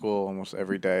after school almost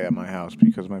every day at my house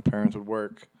because my parents would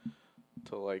work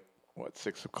till like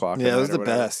 6 o'clock. Yeah, it was the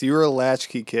best. You were a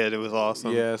latchkey kid. It was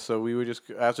awesome. Yeah, so we would just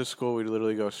after school we'd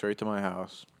literally go straight to my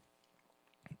house.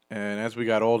 And as we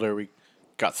got older, we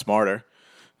got smarter,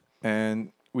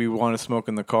 and we wanted to smoke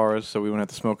in the cars, so we wouldn't have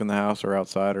to smoke in the house or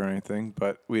outside or anything.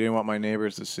 But we didn't want my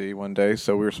neighbors to see one day,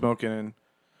 so we were smoking in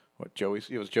Joey's.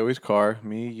 It was Joey's car,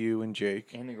 me, you, and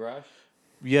Jake. In the garage.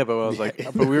 Yeah, but I was like,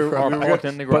 but we were Parked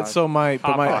in the garage. But so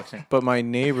Hotboxing. but my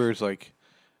neighbors, like,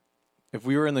 if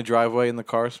we were in the driveway in the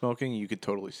car smoking, you could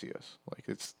totally see us. Like,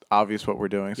 it's obvious what we're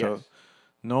doing. So Yes.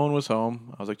 no one was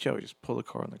home. I was like, Joey, just pull the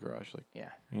car in the garage. Like, Yeah.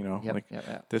 you know, Yep, like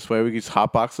yep. this way we can just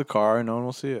hotbox the car and no one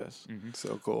will see us.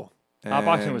 So cool.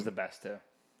 Hotboxing And was the best too.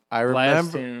 I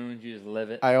Blast remember. tunes, you just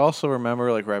live it. I also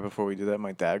remember, like, right before we did that,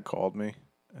 my dad called me,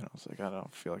 and I was like, I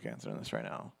don't feel like answering this right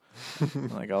now.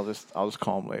 Like, I'll just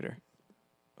call him later.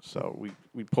 So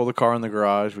we pull the car in the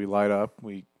garage, we light up,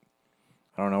 I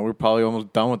don't know, we're probably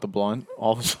almost done with the blunt.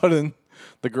 All of a sudden,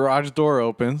 the garage door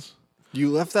opens. You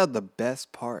left out the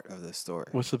best part of this story.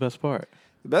 What's the best part?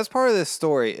 The best part of this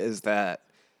story is that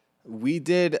we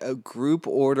did a group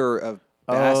order of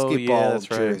Oh, yeah, basketball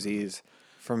that's right. jerseys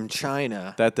from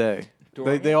China. That day.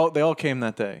 They all came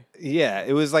that day. Yeah,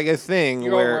 it was like a thing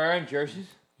You're all where wearing jerseys.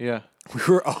 Yeah. we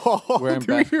were all Wearing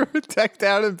we were decked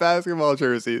out in basketball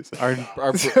jerseys. Our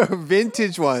So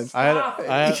vintage ones. I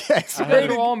had Yes, I You guys had,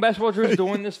 are all in basketball jerseys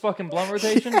doing this fucking blunt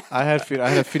rotation. I had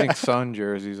Phoenix Sun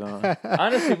jerseys on.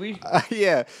 Honestly,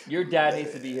 yeah. your dad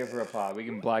needs to be here for a pod. We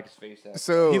can black his face out.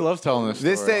 So He loves telling this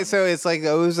this story. day. So it's like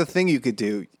it was a thing you could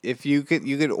do if you could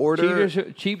order.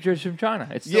 Cheap jerseys from China.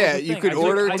 It's still Yeah, a you thing. could I do it-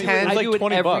 order I do it- 10. I It's do like it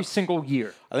 20 every bucks. single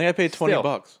year. I think I paid Still.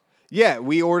 $20. Yeah,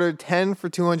 we ordered 10 for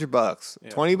 $200.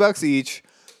 $20 each.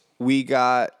 We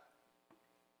got.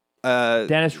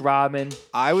 Dennis Rodman.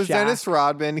 I was Shaq. Dennis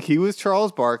Rodman. He was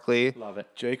Charles Barkley. Love it.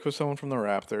 Jake was someone from the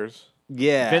Raptors.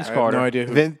 Yeah, Vince I Carter. have no idea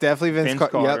who. Definitely Vince Vince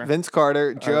Carter. Carter. Yep, Vince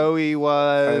Carter. Joey I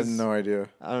was. have no idea.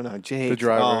 I don't know. Jake. The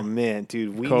driver. Oh man,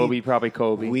 dude. Kobe, probably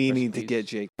Kobe. We Rest need in to peace. get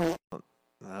Jake.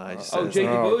 I just Oh, said Jake his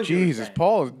the name. Boozer. Jesus, thing.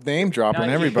 Paul is name dropping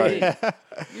No, everybody. You said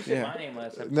Yeah. my name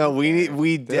last episode. No,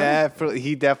 we definitely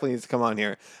he definitely needs to come on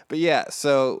here. But yeah,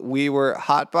 so we were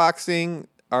hotboxing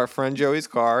our friend Joey's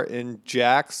car in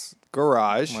Jack's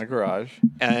garage, My garage.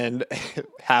 and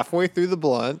halfway through the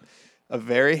blunt, a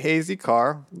very hazy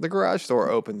car, the garage door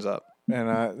opens up.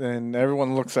 And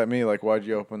everyone looks at me like, "Why'd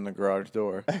you open the garage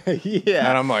door?" Yeah,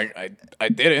 And I'm like, "I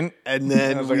didn't." and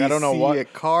then I was like, we I don't know see what- a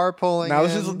car pulling. Now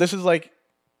in. this is like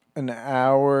an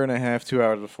hour and a half, 2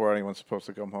 hours before anyone's supposed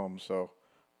to come home. So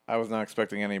I was not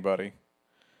expecting anybody,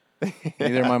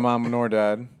 neither my mom nor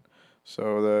dad.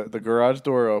 So the garage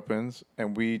door opens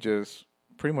and we just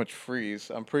pretty much freeze.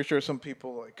 I'm pretty sure some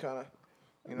people like kind of.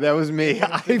 That was me.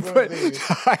 I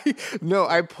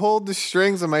pulled the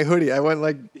strings of my hoodie. I went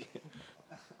like this.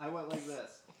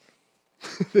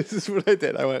 This is what I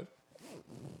did. I went.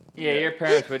 Yeah, your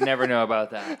parents would never know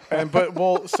about that.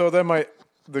 So then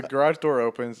the garage door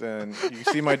opens and you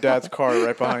see my dad's car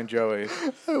right behind Joey's.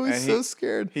 I was And so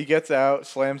scared. He gets out,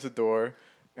 slams the door,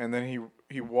 and then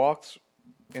he walks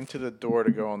into the door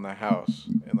to go in the house,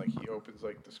 and like he opens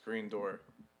like the screen door,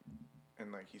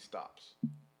 and like he stops.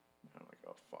 I'm like,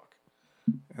 oh fuck.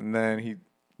 And then he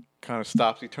kind of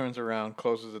stops. He turns around,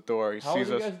 closes the door. He How old sees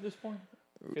are you us. guys at this point?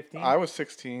 15? I was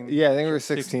 16. Yeah, I think we were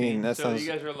 16. That so sounds.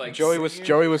 you guys were like Joey was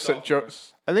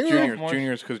sophomores? I think we were.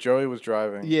 juniors because Joey was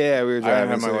driving. Yeah, we were I didn't driving.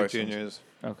 have my so we were license. juniors.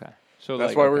 Okay. So That's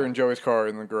like, why okay. we were in Joey's car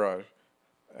in the garage.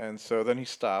 And so then he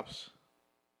stops,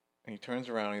 and he turns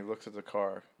around, and he looks at the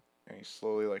car, and he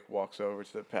slowly like walks over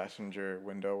to the passenger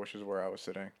window, which is where I was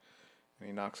sitting, and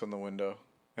he knocks on the window,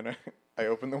 and I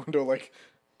open the window like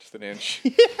just an inch.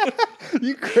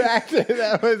 You cracked it.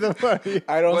 That was the funny.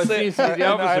 I don't Well, it say seems to be the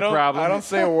opposite problem. I don't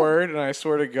say a word, and I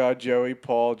swear to God, Joey,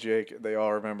 Paul, Jake, they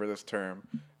all remember this term.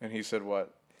 And he said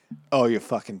what? Oh, you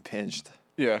fucking pinched.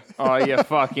 Yeah. Oh, you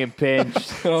fucking pinched.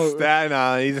 Staten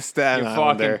Island. He's a Staten You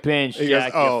Islander. fucking pinched, He goes,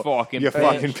 Jack. oh, You fucking you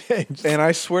pinched. fucking pinched. And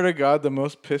I swear to God, the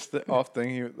most pissed off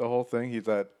thing, the whole thing, he's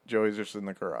that Joey's just in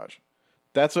the garage.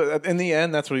 That's what. In the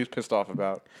end, that's what he's pissed off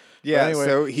about. Yeah. But anyway,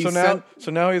 So he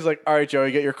so now he's like, all right,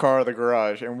 Joey, get your car out of the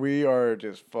garage, and we are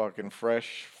just fucking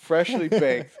freshly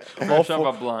baked. Fresh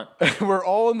off a blunt. We're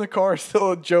all in the car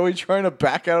still. Joey trying to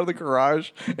back out of the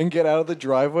garage and get out of the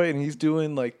driveway, and he's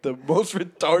doing like the most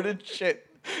retarded shit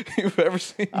you've ever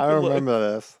seen. I don't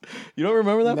remember this. You don't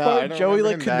remember that No, part? I don't Joey remember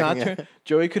like him could not backing turn.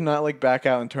 Joey could not like back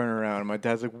out and turn around. And my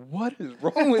dad's like, "What is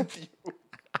wrong with you?"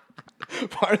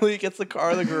 Finally, he gets the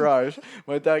car in the garage.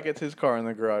 My dad gets his car in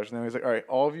the garage. Now he's like, "All right,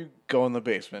 all of you go in the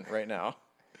basement right now."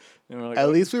 And we're like, At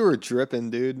least we were dripping,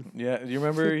 dude. yeah. Do you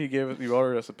remember you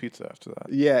ordered us a pizza after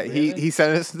that? Yeah, Really? he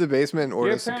sent us to the basement and ordered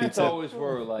Your us some parents pizza. always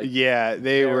were like. Yeah,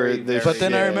 they very, were. The very, But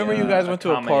then I remember you guys went to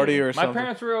a party accommodating. or something. My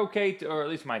parents were okay, or at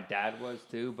least my dad was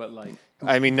too. But like,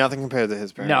 I mean, nothing compared to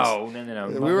his parents. no.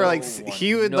 We were like,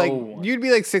 he would like, one. you'd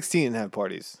be like 16 and have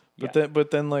parties.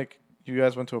 But then like you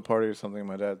guys went to a party or something.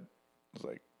 My dad was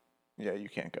like, "Yeah, you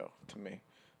can't go." To me,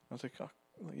 I was like, "Oh,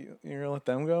 you're gonna let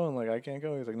them go?" And like I can't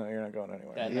go. He's like, "No, you're not going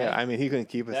anywhere." That Yeah, night? I mean, he couldn't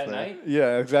keep us That there. night.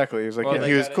 Yeah, exactly. He was like, Well, yeah. they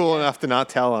He was got it, cool yeah. enough to not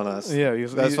tell on us. Yeah,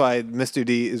 That's why Mr.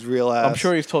 D is real ass. I'm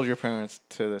sure he's told your parents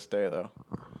to this day, though.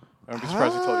 I'm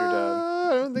surprised he told your dad.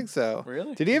 I don't think so.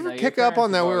 Really? Did he ever No, your pick up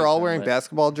on parents that have we were always all been wearing lit.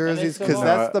 basketball jerseys? still Because are.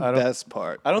 that's No, the I don't- best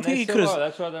part. I don't And think they he still could are. have.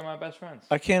 That's why they're my best friends.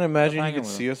 I can't imagine he hanging could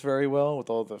with see us very well with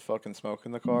all the fucking smoke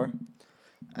in the car.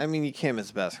 I mean, you can't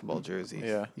miss basketball jerseys.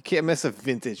 Yeah. You can't miss a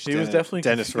vintage He was definitely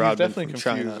Dennis he was Rodman definitely from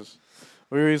China. confused.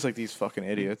 We were always like these fucking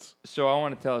idiots. So I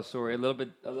want to tell a story a little bit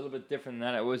different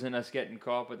than that. It wasn't us getting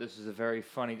caught, but this is a very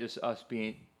funny, just us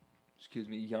being,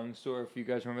 young story. If you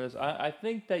guys remember this, I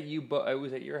think that I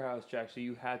was at your house, Jack. So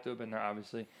you had to have been there,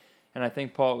 obviously. And I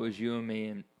think Paul, it was you and me,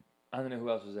 and I don't know who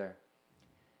else was there.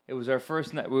 It was our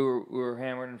first night. We were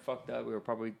hammered and fucked up. We were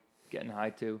probably getting high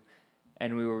too,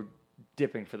 and we were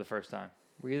dipping for the first time.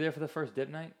 Were you there for the first dip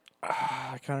night?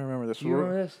 I can't remember this. Do you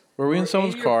remember this? Were we in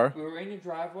someone's car? We were in your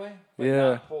driveway. But Yeah.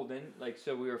 Not pulled in. Like,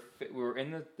 so we were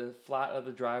in the flat of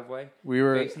the driveway. We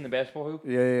were. Facing the basketball hoop.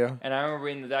 Yeah. And I remember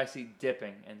in the back seat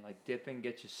dipping. And, like, dipping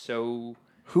gets you so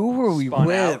Who were we spun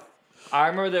with? out. I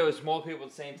remember there was multiple people at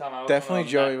the same time. I was Definitely one of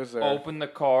them Joey that was there. Opened the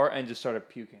car and just started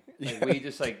puking. Like, Yeah. we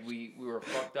just, like, we were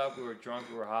fucked up. We were drunk.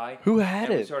 We were high. Who had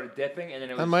and we it? started dipping. And then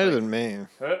it was That might have like, been me.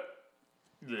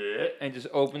 and just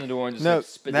opened the door and just, No, like,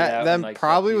 spit it out. that and, like,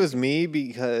 probably start was puking. me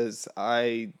because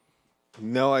I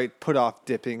know I put off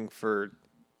dipping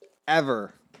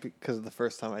forever because of the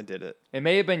first time I did it. It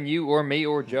may have been you or me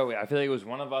or Joey. I feel like it was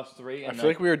one of us three. I And feel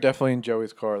like we were definitely in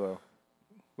Joey's car though.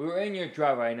 we were in your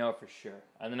driveway, I know for sure.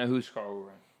 I don't know whose car we were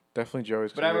in. Definitely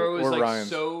Joey's But car. I remember it was or like Ryan's.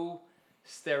 so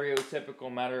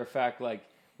stereotypical. Matter of fact, like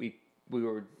we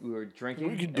were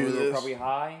drinking. We could and do we were this. probably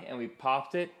high, and we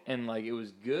popped it, and like it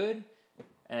was good.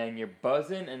 And you're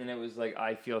buzzing, and then it was like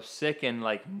I feel sick, and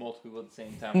like multiple people at the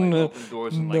same time, like No- open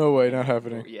doors. And, no like, way, not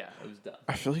happening. Yeah, it was done.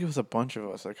 I feel like it was a bunch of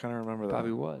us. I kind of remember that.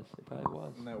 Probably was. It probably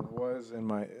was. And that was in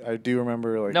my. I do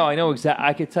remember like. No, I know exactly.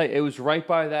 I could tell you, it was right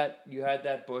by that. You had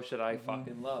that bush that Mm-hmm. I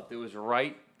fucking loved. It was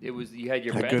right. It was you had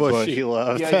your That bench. good Bush bush. he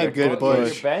loved. You had That your good bu- you had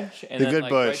bush. your bench, and The then, good like,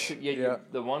 bush. Right to, yeah, Yeah.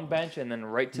 the one bench, and then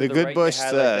right to The the good right, bush you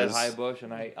had, like, that says- high bush,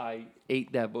 and I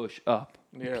ate that bush up.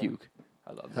 Yeah. Puke.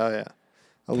 I love it. Oh yeah,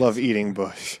 I love eating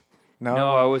bush.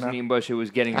 No, I wasn't eating bush. It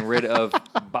was getting rid of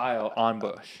bile on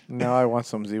bush. Now I want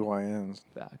some ZYNs.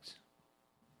 Facts.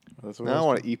 That's what Now I was-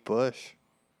 want to eat bush.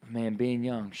 Man, being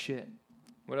young, shit.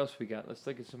 What else we got? Let's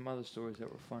look at some other stories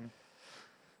that were funny.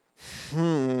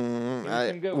 Hmm. me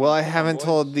some good Well, ones. I Come on, haven't boys.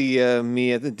 told the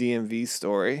me at the DMV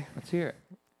story, Let's hear it.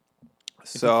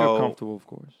 If you feel so comfortable, of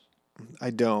course. I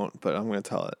don't. But I'm gonna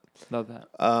tell it. Love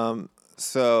that.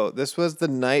 So this was the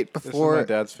night This is before. my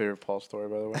dad's favorite Paul story,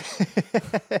 by the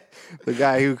way. The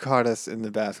guy who caught us in the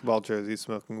basketball jersey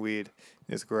smoking weed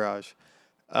in his garage.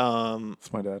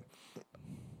 It's my dad.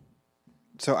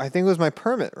 So I think it was my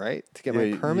permit, right? To get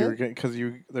my permit. Because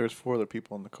there's 4 other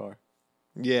people in the car.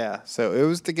 Yeah. So it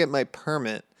was to get my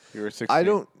permit. You were 16. I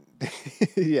don't.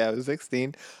 Yeah, I was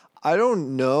 16. I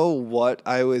don't know what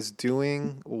I was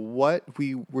doing. What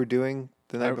we were doing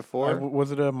the night before.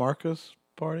 Was it a Marcus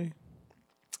party?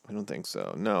 I don't think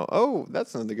so. No. Oh,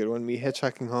 that's another good one. Me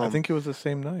hitchhiking home. I think it was the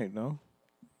same night. No.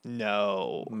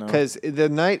 no, No. because the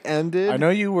night ended. I know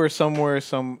you were somewhere.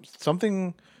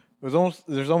 Something. It was almost.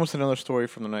 There's almost another story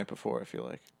from the night before. I feel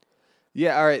like.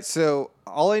 Yeah. All right. So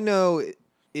all I know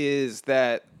is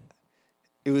that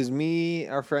it was me,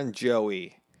 our friend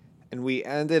Joey, and we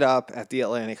ended up at the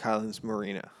Atlantic Highlands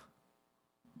Marina.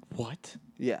 What?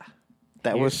 Yeah.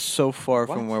 That was so far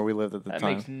from What? where we lived at the That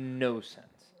time. makes no sense.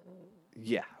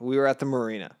 Yeah, we were at the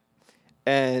marina,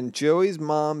 and Joey's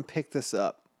mom picked us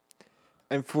up.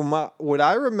 And from what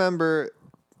I remember,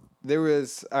 there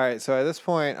was all right. So at this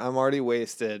point, I'm already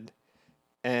wasted,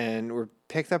 and we're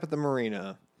picked up at the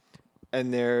marina,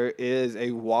 and there is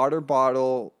a water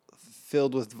bottle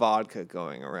filled with vodka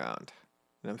going around,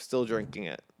 and I'm still drinking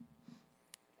it.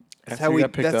 That's After you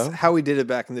got picked That's up? how we did it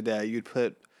back in the day. You'd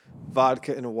put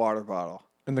vodka in a water bottle.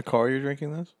 In the car, you're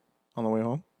drinking this on the way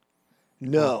home.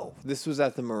 No, this was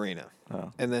at the marina,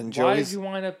 Oh. and then Why did Joey's. you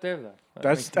wind up there though? That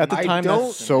That's makes at the I time. don't-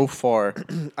 That's so far.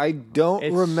 I don't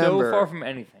it's remember. so far from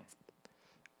anything.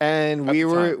 And At we the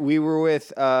were time. we were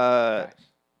with Facts.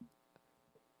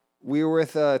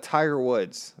 Tiger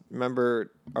Woods.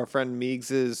 Remember our friend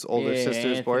Meegs's older Yeah, sister's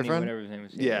Anthony, boyfriend? whatever his name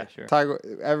was. Yeah, Sure. Tiger.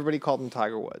 Everybody called him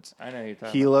Tiger Woods. I know who you're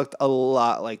talking He about. looked a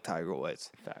lot like Tiger Woods.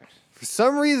 Facts. For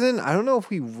some reason, I don't know if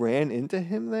we ran into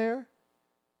him there,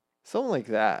 something like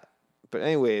that. But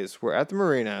anyways, we're at the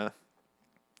marina.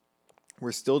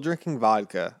 We're still drinking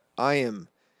vodka. I am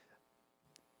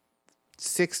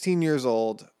 16 years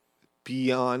old,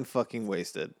 beyond fucking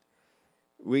wasted.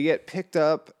 We get picked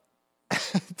up.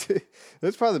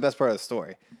 That's probably the best part of the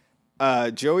story.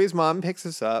 Joey's mom picks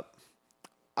us up.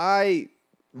 I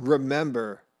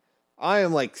remember, I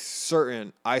am like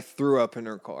certain I threw up in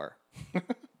her car.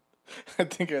 I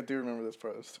think I do remember this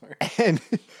part of the story. And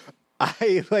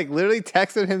I like literally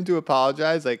texted him to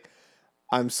apologize. Like,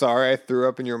 I'm sorry I threw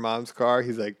up in your mom's car.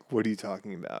 He's like, what are you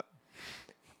talking about?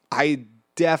 I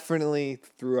definitely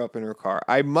threw up in her car.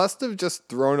 I must have just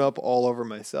thrown up all over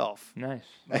myself. Nice.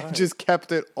 I just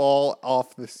kept it all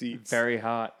off the seats. Very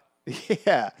hot.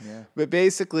 Yeah. But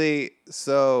basically,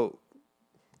 so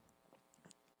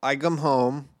I come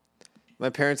home. My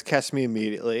parents catch me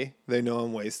immediately. They know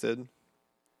I'm wasted.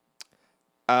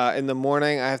 In the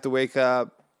morning, I have to wake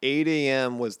up. 8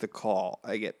 a.m. was the call.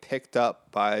 I get picked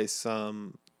up by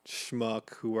some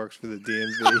schmuck who works for the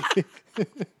DMV.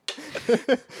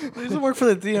 He doesn't work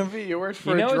for the DMV. He works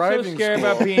for You know a what's driving so scary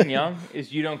school. about being young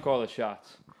is you don't call the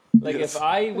shots. Like Yes. if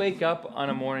I wake up on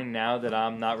a morning now that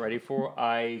I'm not ready for,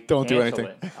 I Don't do cancel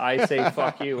anything. it. I say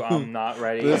fuck you. I'm not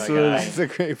ready. This Like, was- That's a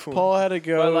great point. Paul had to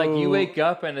go. but like you wake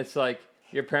up and it's like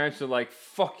your parents are like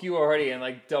fuck you already and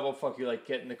like double fuck you, like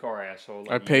get in the car, asshole.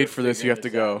 Like, I paid you're for this, you figuring have to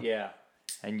this out. go. Yeah,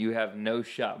 and you have no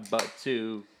shot but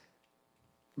to.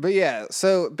 But yeah,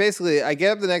 so basically, I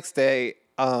get up the next day.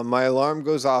 My alarm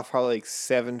goes off probably like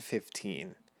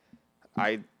 7:15.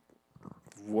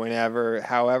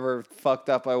 However fucked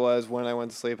up I was when I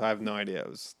went to sleep, I have no idea. It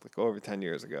was like over 10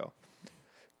 years ago.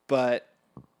 But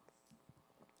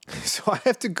so I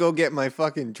have to go get my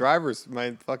fucking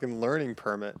learning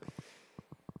permit.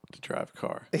 to drive a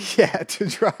car. Yeah,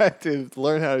 to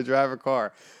learn how to drive a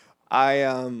car.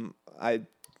 I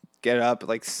get up at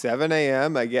like 7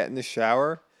 a.m. I get in the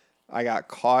shower. I got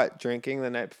caught drinking the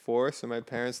night before, so my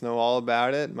parents know all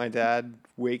about it. My dad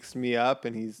wakes me up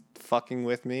and he's fucking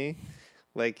with me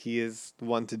like he is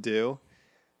one to do.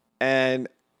 And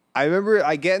I remember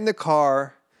I get in the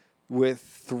car with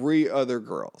 3 other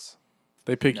girls.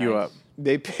 They pick you Nice. up.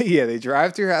 They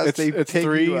drive to your house. It's they pick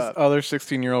 3 you up. other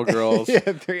 16-year-old girls. Yeah,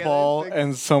 3 Paul other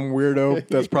and some weirdo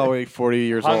that's probably 40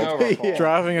 years old. Hungover, Paul.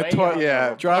 Driving a Way toy,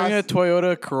 hungover. driving a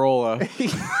Toyota Corolla.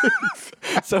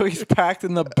 So he's packed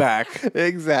in the back.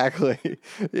 Exactly.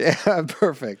 Yeah,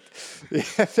 perfect. Yeah,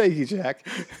 thank you, Jack.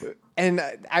 And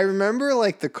I remember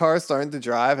like the car starting to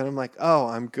drive, and I'm like, oh,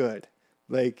 I'm good.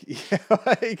 Like, yeah,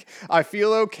 like I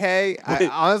feel okay.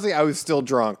 Honestly, I was still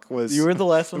drunk. You were the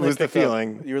last one they was the picked up.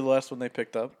 feeling. You were the last one they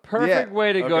picked up. Perfect Yeah.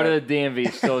 way to go Okay. to the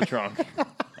DMV still drunk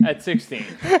at 16.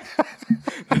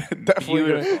 Definitely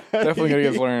Beautiful. gonna get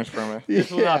his learner's permit.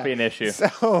 This will not be an issue.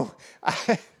 So,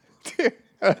 dude,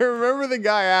 I remember the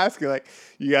guy asking, like,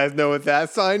 "You guys know what that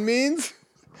sign means?"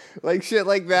 Like shit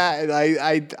like that, and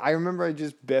I remember I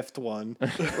just biffed one.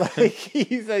 Like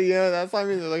he said, you know, that sign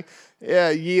means like, yeah,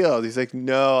 yield. He's like,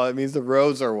 no, it means the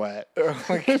roads are wet. Oh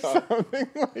my God. Something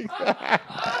like that.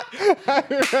 I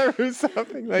remember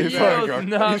something like He's that. probably drunk.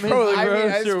 No, He's probably I mean,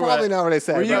 roads it's are probably wet. not what I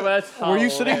said. Were but- you- No, that's Were you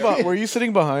sitting? hilarious. Were you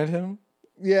sitting behind him?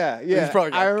 yeah. He's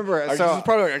probably, I remember. He's So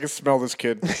probably like, I can smell this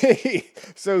kid.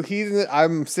 so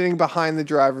I'm sitting behind the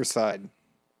driver's side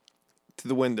to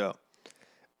the window.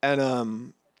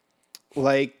 And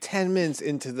like 10 minutes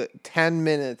into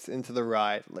the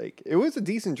ride, like it was a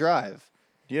decent drive.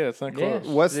 Yeah, it's not Yeah. close.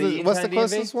 What's The the Eatontown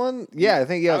closest DMV? one? Yeah, I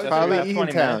think I it's would say probably about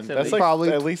 20 Eatontown. minutes at That's least. like probably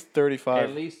at least 35.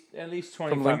 At least from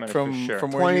 25 Link- minutes from for sure.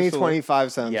 from where you 20, used to live.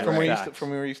 25 sounds Yeah. From where, right. from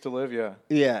where we used to live, yeah.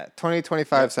 Yeah, 20,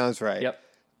 25 sounds right. Yep.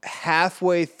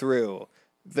 Halfway through,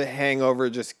 the hangover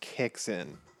just kicks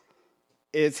in.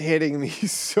 It's hitting me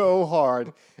so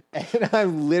hard. And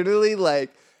I'm literally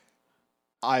like,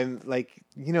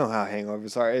 you know how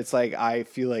hangovers are. It's like, I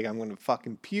feel like I'm going to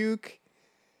fucking puke.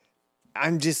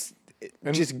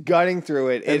 just gutting through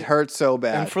it. It hurts so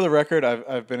bad. And for the record,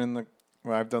 I've been in the.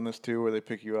 Well, I've done this too, where they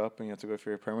pick you up and you have to go for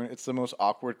your permit. It's the most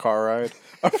awkward car ride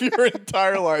of your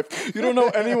entire life. You don't know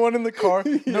anyone in the car.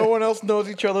 No one else knows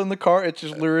each other in the car. It's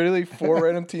just literally 4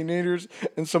 random teenagers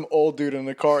and some old dude in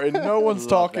the car, and no one's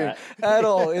talking at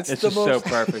all. It's the just most so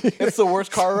perfect. It's the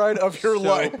worst car ride of your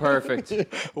life. Perfect.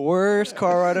 Worst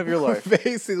car ride of your life.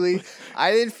 Basically,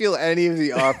 I didn't feel any of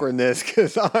the awkwardness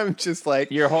because I'm just like,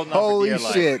 You're holding on for holy dear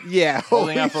life. shit, yeah,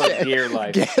 Holding holy on for shit. dear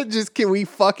life. Can we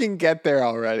fucking get there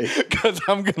already? Because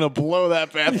I'm gonna blow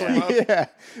that bathroom up. Yeah.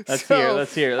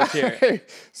 Let's hear it.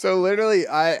 So literally,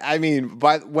 I mean,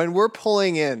 when we're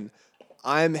pulling in,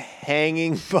 I'm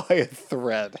hanging by a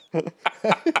thread.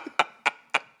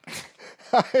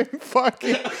 I'm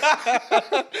probably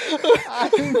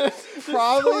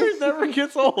It never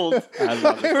gets old. I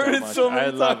love heard it it so so much. many I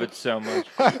love it so much.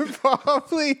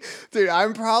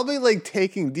 I'm probably like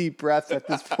taking deep breaths at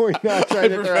this point, not trying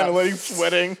to throw out. Hyperventilating,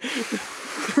 sweating.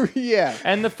 Yeah.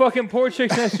 And the fucking poor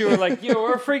chicks next to you are like, yo,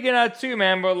 we're freaking out too,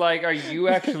 man. But like, are you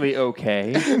actually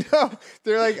okay? No,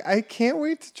 they're like, I can't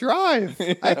wait to drive.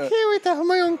 I can't wait to have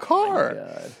my own car.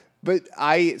 God.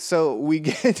 But so we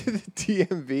get to the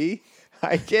DMV.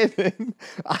 I get in,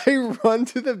 I run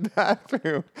to the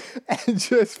bathroom and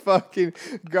just fucking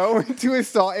go into a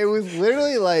stall. It was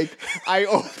literally like I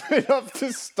open up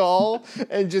the stall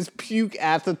and just puke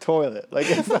at the toilet. Like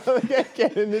it's not like I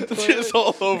get in the toilet. Just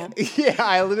all over. Yeah,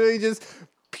 I literally just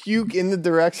puke in the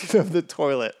direction of the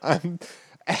toilet. And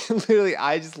literally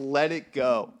I just let it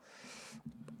go.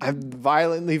 I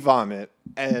violently vomit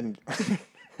and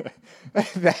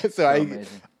so amazing.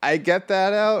 I get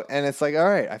that out, and it's like, all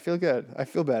right, I feel good. I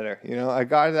feel better. You know, I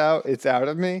got it out. It's out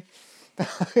of me.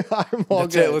 I'm all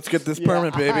That's good. it. Let's get this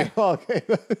permit, baby. I'm all good.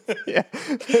 Yeah,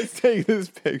 let's take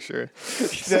this picture.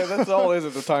 Yeah, that's all it is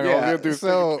at the time. All Yeah, you have to do is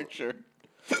so- take a picture.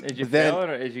 Did you Then- fail it,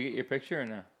 or did you get your picture or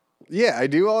no? Yeah, I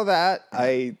do all that.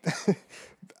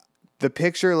 The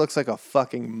picture looks like a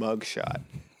fucking mugshot.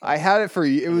 I had it for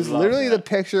it was Love literally that. the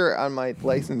picture on my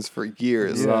license for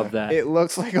years. Love that. It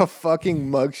looks like a fucking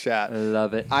mugshot.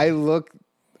 Love it.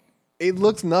 It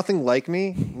looks nothing like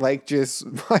me. Like just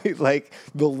like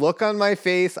the look on my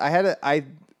face. I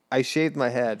shaved my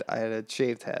head. I had a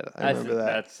shaved head. I remember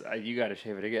that. That's you got to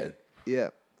shave it again. Yeah.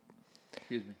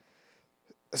 Excuse me.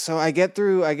 So I get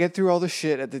through all the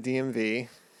shit at the DMV.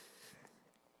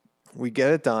 We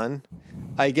get it done.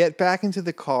 I get back into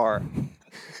the car.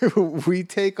 We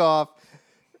take off.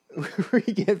 We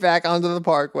get back onto the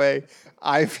parkway.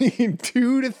 I mean,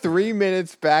 2 to 3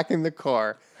 minutes back in the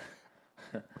car.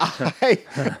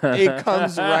 It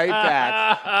comes right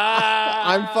back.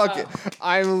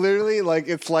 I'm literally like,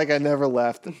 it's like I never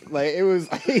left. Like it was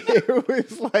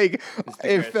like,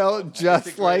 it felt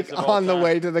just like greatest of all on the time.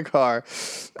 way to the car.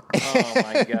 Oh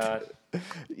my god.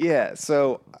 Yeah,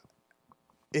 so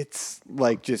it's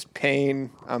like just pain.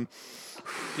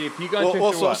 See, if you got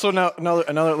Well, so now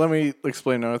another. Let me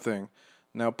explain another thing.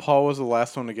 Now, Paul was the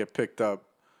last one to get picked up,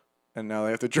 and now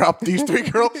they have to drop these three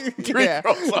girls. Yeah,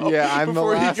 off I'm the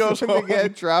before last he goes one home. to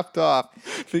get dropped off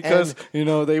Because And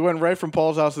they went right from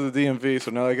Paul's house to the DMV,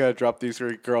 so now they got to drop these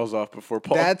three girls off before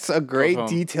Paul. that's a great home.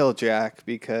 detail, Jack,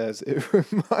 because it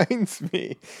reminds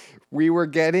me we're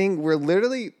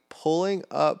literally pulling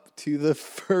up to the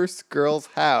first girl's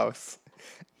house.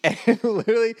 And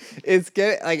literally, it's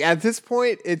getting like at this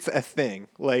point, it's a thing.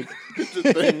 Like,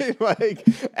 like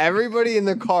everybody in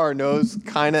the car knows,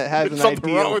 kind of has There's an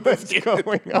something idea wrong of with what's this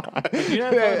going on. Did you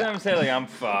not go to them and say like I'm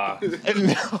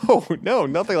fucked? No,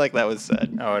 nothing like that was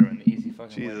said. Oh, it would have been easy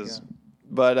fucking way to Jesus. go.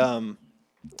 But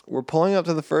we're pulling up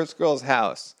to the first girl's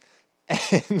house,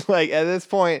 and like at this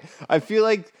point, I feel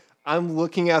like I'm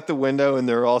looking out the window and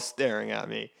they're all staring at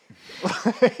me.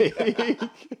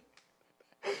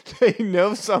 They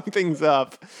know something's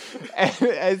up, and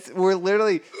as we're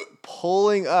literally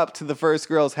pulling up to the first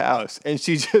girl's house, and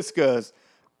she just goes,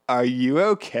 "Are you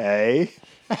okay?"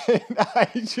 And I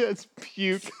just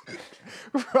puke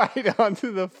right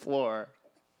onto the floor.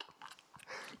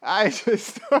 I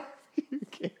just start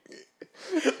puking.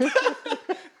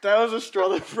 That was a straw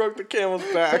that broke the camel's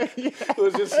back. It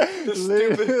was just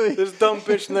Literally. this dumb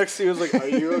bitch next to you was like, "Are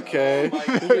you okay?"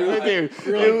 Dude,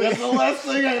 That's the last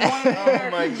thing I wanted. Oh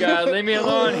my god, leave me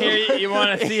alone here. You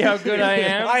want to see how good I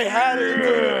am? I had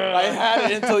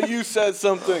it until you said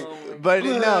something. but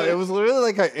no, it was literally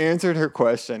like I answered her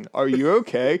question. Are you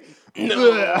okay? And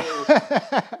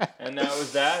that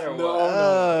was that, or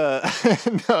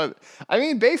what? No. I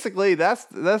mean, basically, that's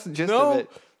the gist of it.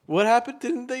 What happened?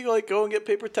 Didn't they go and get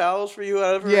paper towels for you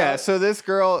out of her? Yeah. So this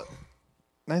girl,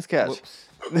 nice catch. Whoops.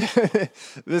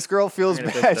 This girl feels Made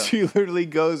a bit bad. though. She literally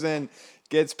goes in,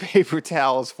 gets paper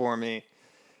towels for me.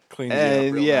 Cleans you up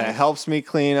And real yeah, nice. helps me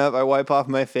clean up. I wipe off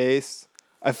my face.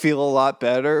 I feel a lot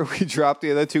better. We drop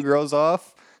the other two girls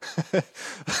off.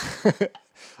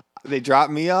 They drop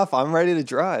me off. I'm ready to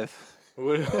drive.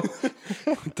 What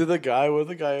did the guy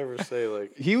ever say?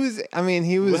 Like, He was. I mean,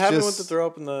 he was what happened just. with the throw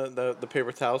up and the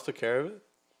paper towels took care of it?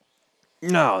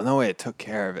 No way. It took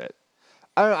care of it.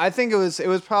 I don't know. I think it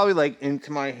was probably like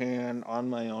into my hand on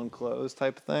my own clothes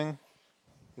type of thing.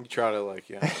 You try to like,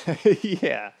 yeah.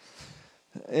 Yeah.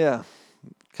 Yeah.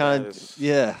 Kind That of. is-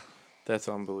 Yeah. That's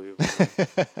unbelievable.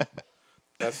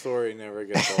 That story never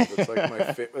gets old. It's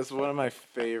like it's one of my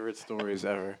favorite stories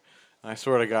ever. And I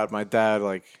swear to God, my dad,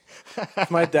 like, if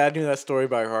my dad knew that story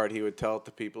by heart, he would tell it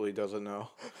to people he doesn't know.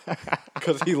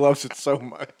 Because he loves it so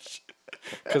much.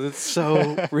 Because it's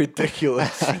so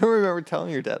ridiculous. I don't remember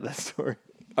telling your dad that story.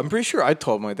 I'm pretty sure I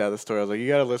told my dad the story. I was like, you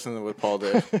got to listen to what Paul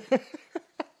did.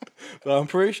 But I'm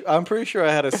pretty sure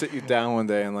I had to sit you down one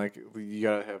day and, like, you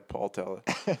got to have Paul tell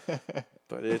it.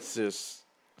 But it's just,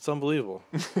 it's unbelievable.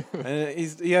 And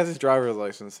he has his driver's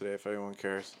license today, if anyone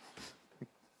cares.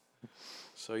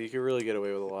 So you can really get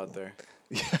away with a lot there.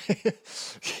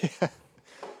 Yeah.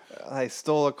 I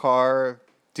stole a car.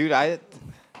 Dude, I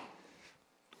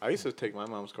used to take my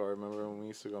mom's car. Remember when we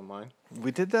used to go mine?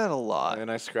 we did that a lot.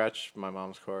 And I scratched my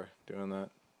mom's car doing that.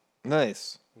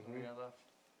 Nice.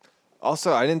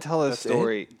 Also, I didn't tell this That's it?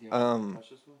 story. You can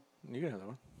have that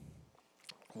one.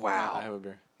 I Wow. have a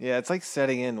beer. Yeah, it's like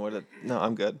setting in no,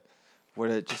 I'm good. What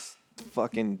a just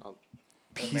fucking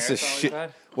piece of shit.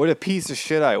 What a piece of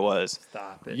shit I was.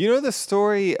 Stop it. You know the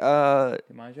story,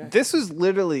 Mind, Jack? this was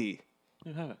literally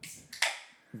You have it.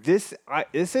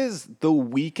 this is the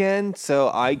weekend, so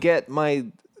I get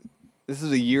this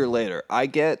is a year later. I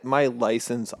get my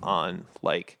license on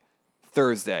like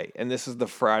Thursday, and this is the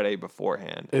Friday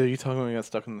beforehand. Are you talking when you got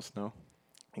stuck in the snow?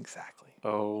 Exactly.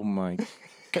 Oh my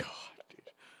God,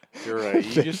 dude. You're right.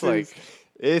 You just like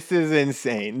This is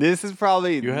insane. This is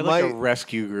probably you had like a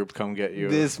rescue group come get you.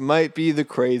 this might be the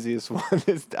craziest one.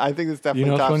 I think it's definitely you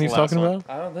know tops which one the he's last talking one. about?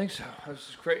 I don't think so.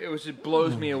 It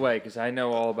blows me away because I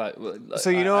know all about. So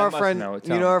you know I our must friend, know it. you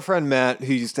Tell know me. our friend Matt,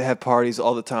 who used to have parties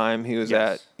all the time. He was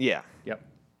Yes. at Yep.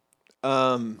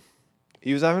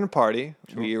 He was having a party.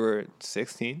 We were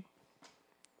 16.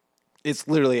 It's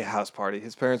literally a house party.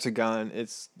 His parents are gone.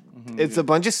 It's a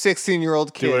bunch of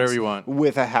 16-year-old kids. Do whatever you want.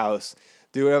 With a house.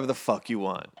 Do whatever the fuck you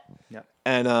want. Yep.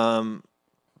 And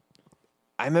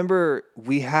I remember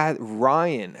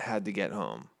Ryan had to get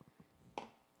home.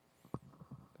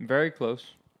 Very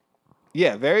close.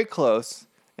 Yeah, very close.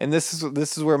 And this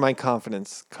is where my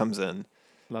confidence comes in.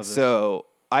 Love this. So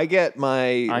I get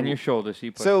my On your shoulders,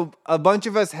 you put. So a bunch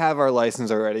of us have our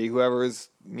license already. Whoever's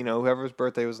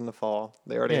birthday was in the fall,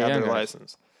 they already Yeah, have young their guys.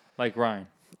 license. like Ryan.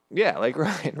 Yeah, like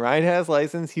Ryan. Ryan has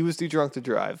license. He was too drunk to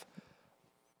drive.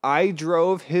 I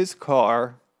drove his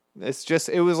car.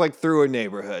 It was like through a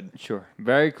neighborhood. Sure.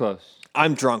 Very close.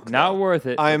 I'm drunk. Not though. worth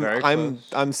it. but very close.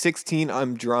 I'm 16.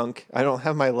 I'm drunk. I don't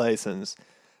have my license.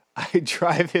 I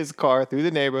drive his car through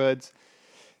the neighborhoods,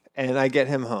 and I get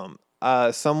him home.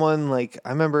 Someone like I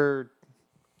remember.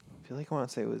 I feel like I want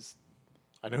to say it was.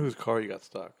 I know whose car you got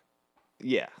stuck.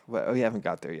 Yeah, well, we haven't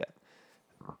got there yet.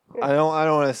 I don't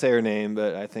want to say her name,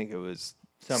 but I think it was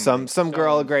Somebody. some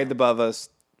girl a Someone. grade above us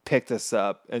picked us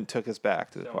up and took us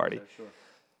back to the party. Sure.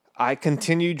 I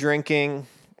continue drinking.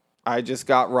 I just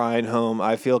got Ryan home.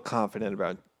 I feel confident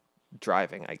about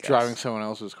driving, I guess. Driving someone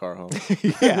else's car home.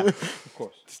 Yeah. Of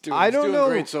course. I don't know.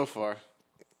 Great so far.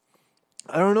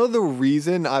 I don't know the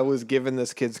reason I was given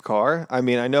this kid's car. I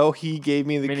mean, I know he gave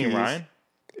me the Mini keys. Ryan?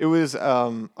 It was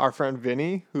our friend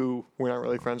Vinny, who we're not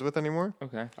really friends with anymore.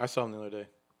 Okay. I saw him the other day.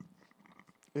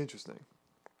 Interesting.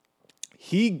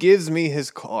 He gives me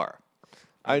his car.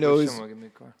 I know Wish someone would give me a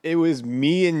car. it was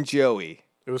me and Joey.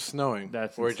 It was snowing.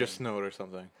 That's or it insane. just snowed or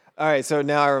something. All right, so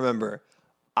now I remember.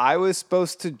 I was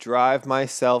supposed to drive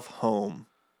myself home.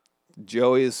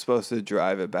 Joey is supposed to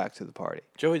drive it back to the party.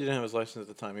 Joey didn't have his license at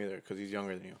the time either because he's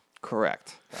younger than you.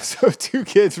 Correct. So two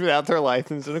kids without their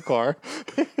license in a car,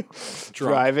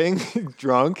 driving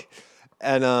drunk,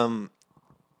 and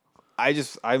I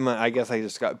guess I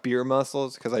just got beer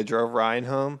muscles because I drove Ryan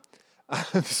home.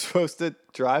 I'm supposed to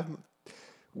drive.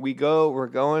 We're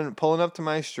pulling up to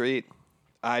my street.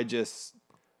 I just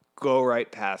go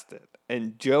right past it,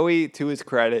 and Joey, to his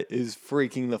credit, is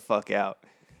freaking the fuck out.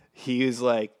 He was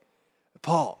like,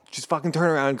 "Paul, just fucking turn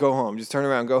around and go home. Just turn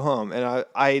around and go home." And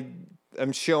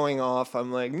I'm showing off.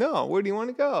 I'm like, "No, where do you want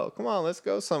to go? Come on, let's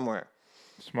go somewhere."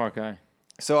 Smart guy.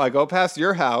 So I go past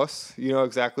your house. You know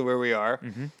exactly where we are.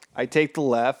 I take the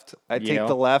left. I take Yale.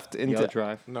 the left Yale into.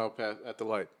 Drive. No, Pat, at the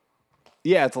light.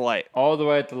 Yeah, it's a light. All the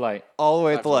way at the light. All the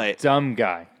way at the light. Dumb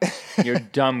guy. You're a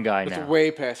dumb guy now. It's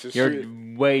way past the You're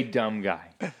street. way dumb guy.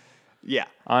 Yeah.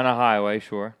 On a highway,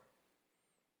 sure.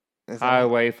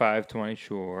 Highway 520,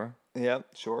 sure. Yeah,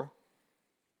 sure.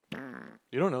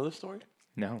 You don't know this story?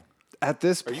 No. At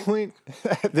this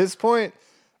point,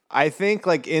 I think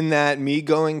like in that me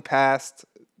going past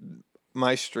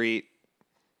my street,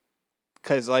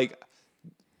 because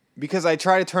I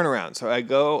try to turn around. So I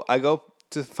go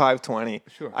to 520.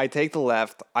 Sure. I take the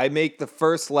left. I make the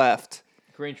first left.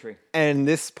 Green Tree. And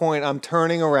this point, I'm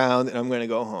turning around and I'm going to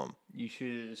go home. You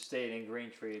should have just stayed in Green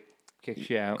Tree. It kicks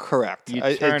you out. Correct. You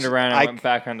turned around and went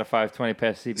back onto 520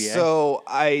 past CBA. So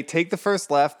I take the first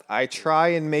left. I try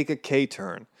and make a K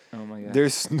turn. Oh my God.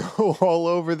 There's snow all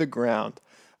over the ground.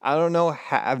 I don't know. I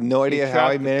have no idea how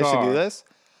I managed to do this.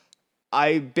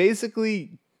 I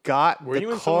basically got Were the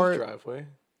you in car. someone's driveway?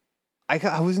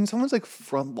 I was in someone's like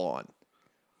front lawn.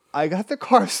 I got the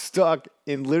car stuck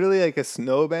in literally like a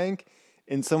snowbank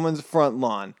in someone's front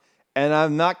lawn. And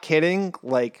I'm not kidding.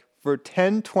 Like for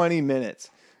 10, 20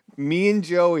 minutes, me and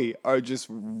Joey are just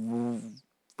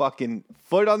fucking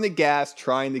foot on the gas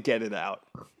trying to get it out.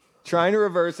 Trying to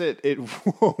reverse it. It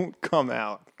won't come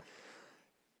out.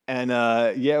 And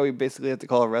we basically had to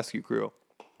call a rescue crew.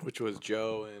 Which was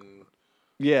Joe and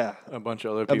Yeah. a bunch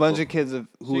of other people. A bunch of kids who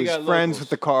was friends locals. with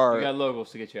the car. You got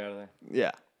locals to get you out of there.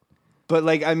 Yeah. But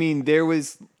like, I mean, there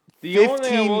was The only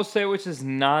thing I will say, which is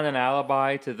not an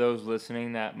alibi to those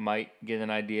listening that might get an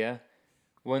idea,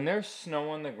 when there's snow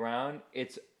on the ground,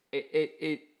 it's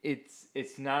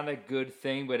not a good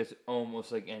thing, but it's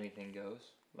almost like anything goes.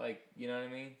 Like, you know what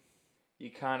I mean? You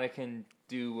kind of can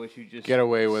do what you just Get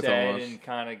away with said almost. and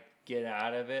kind of get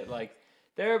out of it. Like,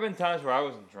 there have been times where I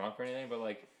wasn't drunk or anything, but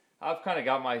like, I've kind of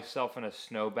got myself in a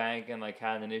snowbank and like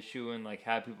had an issue and like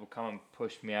had people come and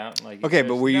push me out and like. Okay,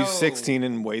 but were you no- 16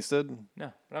 and wasted?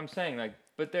 No, but I'm saying like,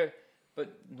 but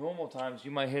normal times you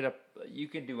might hit up. You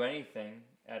can do anything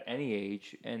at any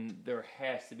age, and there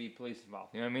has to be police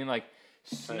involved. You know what I mean? Like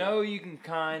snow, you can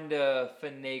kind of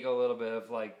finagle a little bit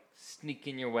of like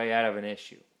sneaking your way out of an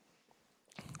issue.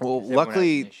 Well, everyone has an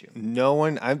luckily, issue. no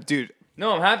one.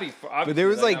 No, I'm happy for. But there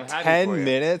was obviously, like I'm happy for 10 you.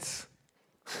 minutes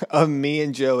of me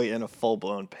and Joey in a full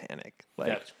blown panic.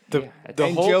 Like, and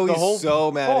Joey's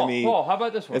so mad at me. Paul, how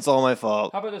about this one? It's all my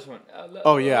fault. How about this one?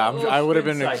 Oh yeah, a little I would have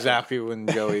spin been cycle. exactly when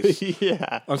Joey's.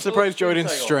 Yeah. I'm surprised Joey spin didn't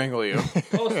cycle. strangle you.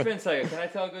 Little spin cycle. Can I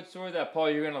tell a good story that Paul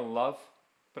you're gonna love?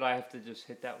 But I have to just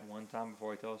hit that one time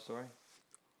before I tell a story.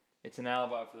 It's an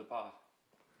alibi for the pod.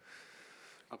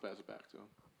 I'll pass it back to him.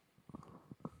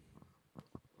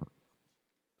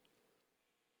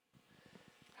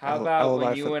 How about alibi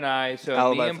when you for- and I? So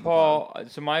alibi me for and the Paul.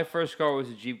 So my first car was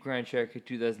a Jeep Grand Cherokee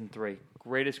 2003.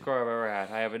 Greatest car I've ever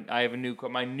had. I have a new car.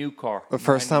 My new car. The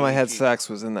first My time new I had Jeep. sex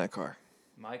was in that car.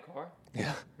 My car?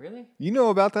 Yeah. Really? You know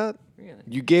about that? Really?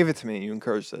 You gave it to me. You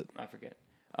encouraged it. I forget.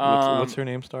 What's her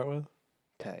name start with?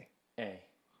 Okay. A.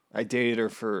 I dated her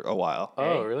for a while.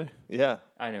 Oh, really? Yeah.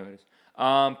 I know it is.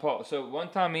 Paul. So one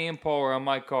time, me and Paul were on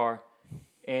my car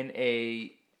in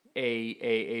a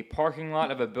parking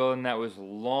lot of a building that was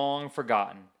long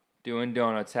forgotten, doing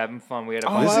donuts, having fun. We had a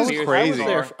bunch this of is beers in the crazy.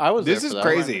 car. I was This there is for that.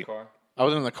 crazy. In the car. I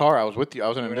wasn't in the car. I was with you. I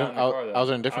was in You a were not in the car, though. I was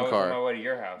in a different I was on car. my way to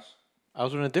your house. I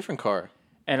was in a different car.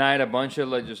 And I had a bunch of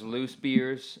like just loose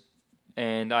beers,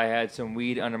 and I had some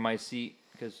weed under my seat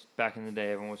because back in the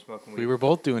day everyone was smoking weed. We were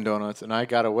both doing donuts, and I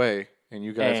got away, and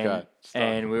you guys got stuck.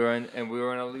 and we were in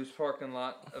a loose parking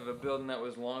lot of a building that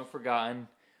was long forgotten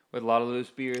with a lot of loose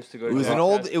beers to go. It was to an the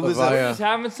old. fest. It was We were Via. just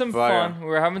having some Via. fun. We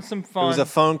were having some fun. It was a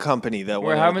phone company that we were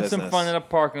went out of having some business. fun in a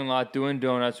parking lot doing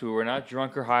donuts. We were not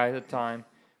drunk or high at the time,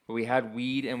 but we had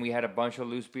weed and we had a bunch of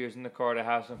loose beers in the car to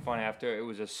have some fun after. It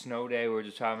was a snow day. We were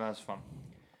just having us fun.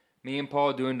 Me and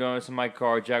Paul doing donuts in my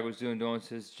car. Jack was doing donuts.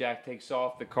 Jack takes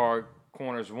off. The car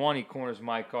corners one. He corners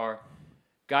my car.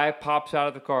 Guy pops out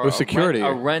of the car. With security.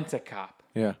 A rent-a-cop.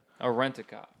 Yeah. A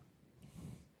rent-a-cop.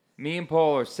 Me and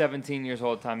Paul are 17 years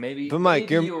old at the time. Maybe, But Mike,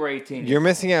 maybe you were 18. you're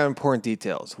missing out on important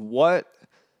details. What?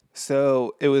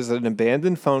 So it was an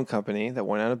abandoned phone company that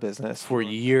went out of business, For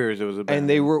years, it was a band. and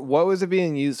they were. What was it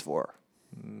being used for?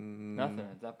 Nothing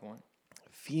at that point.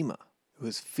 FEMA. It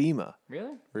was FEMA.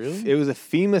 Really? Really? It was a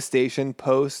FEMA station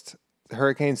post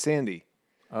Hurricane Sandy.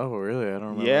 Oh, really? I don't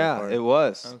remember. that Yeah, part. it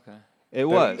was. Okay. It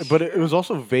was. But it was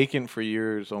also vacant for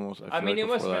years, almost. I mean, feel it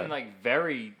like must have before been that. like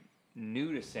very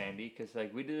new to Sandy because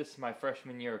like we did this my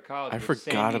freshman year of college. I with forgot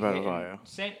Sandy about hitting- Ohio.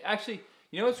 Actually,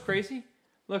 you know what's crazy?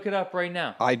 Look it up right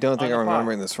now. I don't think On I'm the pod.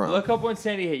 remembering this wrong. Look up when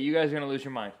Sandy hit. You guys are gonna lose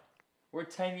your mind. We're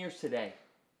 10 years today.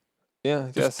 Yeah,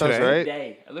 that Just sounds today? right.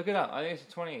 Today. Look it up. I think it's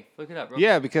the 28th. Look it up. Real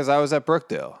Yeah, because I was at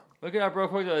Brookdale. Look it up real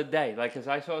quick the other day. Like, cause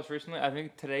I saw this recently. I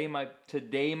think today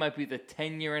might be the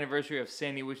 10-year anniversary of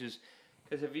Sandy, which is,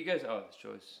 cause if you guys, this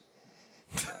choice.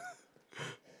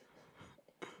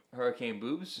 Hurricane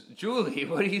boobs, Julie,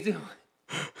 what are you doing?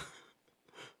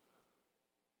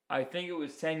 I think it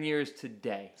was 10 years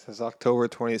today. It says October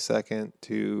 22nd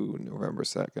to November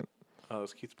 2nd. Oh,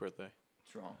 it's Keith's birthday.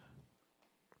 It's wrong.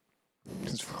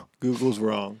 It's wrong. Google's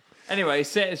wrong. Anyway,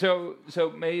 so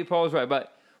maybe Paul's right,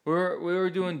 but we were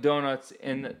doing donuts,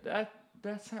 and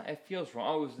that's not. It feels wrong.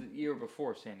 Oh, it was the year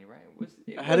before Sandy, right?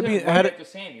 It had to be. after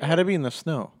Sandy. It had to be in the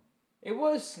snow. It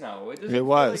was snow. It doesn't It feel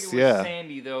was, like it yeah. was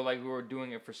Sandy though, like we were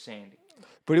doing it for Sandy.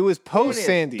 But it was post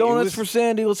Sandy. Donuts for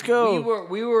Sandy. Let's go.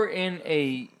 We were in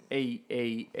a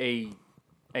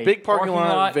big parking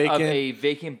lot, vacant. of a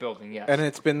vacant building. Yes, And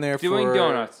it's been there doing for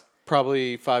donuts.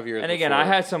 Probably 5 years. And again, before. I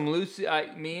had some Lucy.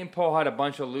 Me and Paul had a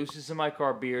bunch of Lucy's in my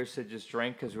car, beers to just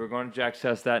drink because we were going to Jack's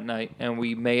house that night, and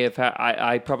we may have had.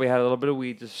 I probably had a little bit of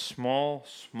weed, just small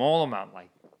amount, like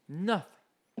nothing.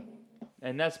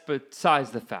 And that's besides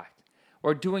the fact.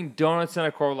 We're doing donuts in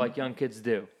a car like young kids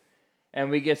do, and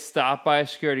we get stopped by a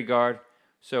security guard.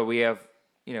 So we have,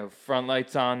 front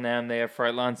lights on them. They have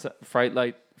front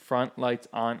lights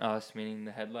on us, meaning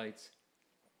the headlights.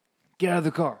 Get out of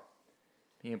the car.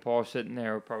 Me and Paul are sitting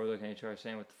there. We're probably looking at each other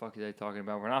saying, what the fuck are they talking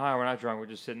about? We're not high. We're not drunk. We're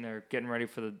just sitting there getting ready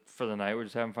for the night. We're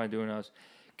just having fun doing us.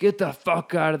 Get the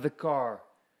fuck out of the car.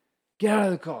 Get out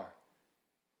of the car.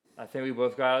 I think we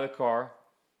both got out of the car.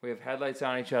 We have headlights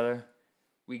on each other.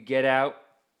 We get out.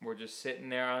 We're just sitting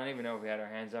there. I don't even know if we had our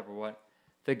hands up or what.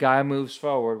 The guy moves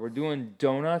forward. We're doing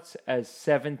donuts as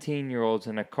 17-year-olds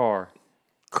in a car.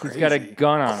 Crazy. He's got a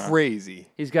gun on us. Crazy.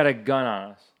 He's got a gun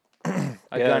on us.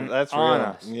 That's on real.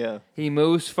 us. Yeah. He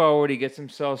moves forward. He gets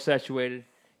himself situated.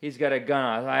 He's got a gun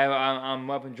on us. I'm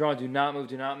up and drawn. Do not move.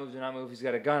 Do not move. Do not move. He's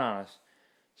got a gun on us.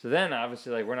 So then,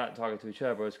 obviously, like we're not talking to each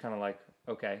other, but it's kind of like,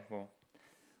 okay, well,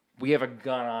 we have a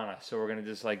gun on us, so we're gonna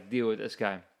just like deal with this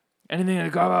guy. Anything to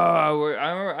go.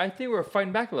 I think we were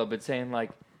fighting back a little bit, saying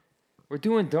like, we're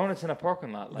doing donuts in a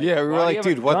parking lot. Like, Yeah, we were why do you like, have a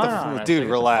dude, what gun the on us? dude,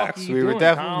 Like, relax. what the fuck are you We were doing?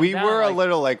 definitely, Calm we down. were a Like,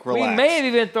 little like relaxed. We may have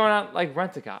even thrown out like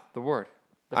rent-a-cop, the word.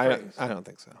 The phrase. I don't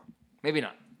think so. Maybe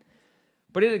not.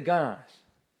 But he had a gun on us.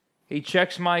 He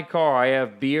checks my car. I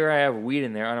have beer. I have weed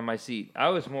in there under my seat. I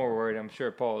was more worried, I'm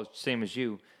sure, Paul, same as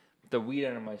you, the weed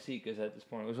under my seat, because at this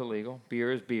point it was illegal.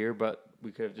 Beer is beer, but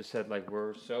we could have just said, like,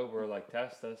 we're sober, like,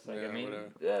 test us. Like,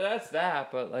 yeah, that's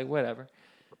that, but, like, whatever.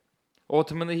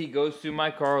 Ultimately, he goes through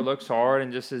my car, looks hard,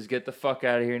 and just says, get the fuck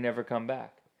out of here, never come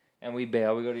back. And we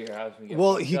bail. We go to your house. And we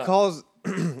get He up. calls,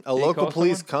 a local call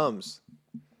police someone? comes.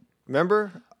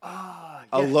 Remember? A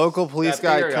Yes. local police That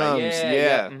guy beer guy. comes.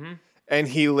 Yeah. Mhm. And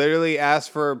he literally asks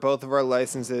for both of our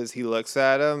licenses. He looks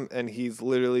at them, and he's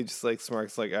literally just like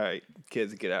smirks, like, all right,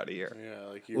 kids, get out of here.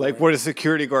 Yeah, Like what a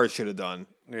security guard should have done.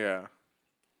 Yeah.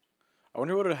 I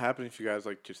wonder what would have happened if you guys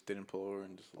like just didn't pull over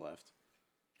and just left.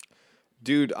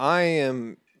 Dude, I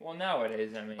am Well,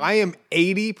 nowadays, I mean.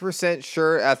 80%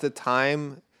 sure at the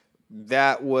time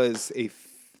that was a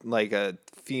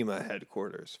FEMA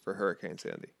headquarters for Hurricane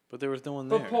Sandy. But there was no one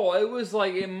there. But Paul, it was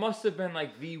like it must have been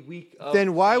like the week of.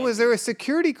 Then why was Sandy. there a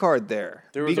security card there?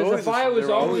 There was Because always the fire was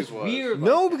there always was. weird.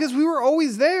 No, like because we were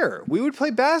always there. We would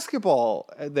play basketball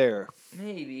there. that.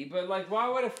 Maybe, but like, why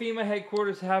would a FEMA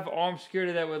headquarters have armed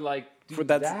security that would like do But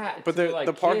that's that? but to, the, like,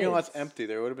 the parking kids? lot's empty.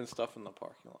 There would have been stuff in the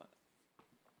parking lot.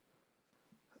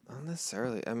 Not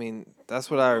necessarily. I mean, that's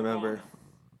what I remember.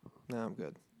 No, I'm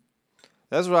good.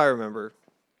 That's what I remember.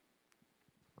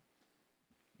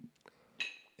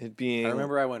 It being. I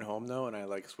remember I went home though, and I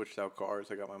like switched out cars.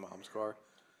 I got my mom's car.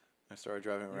 I started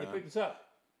driving You around. picked us up,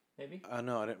 maybe.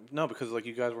 No, I didn't. No, because like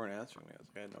you guys weren't answering me. I was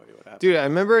like, I had no idea what happened. Dude, I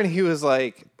remember, and he was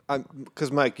like,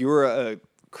 because Mike, you were a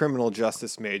criminal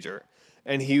justice major,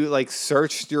 and he like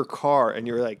searched your car, and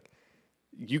you were like,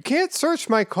 you can't search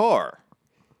my car.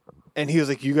 And he was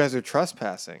like, you guys are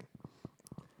trespassing.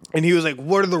 And he was like,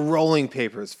 what are the rolling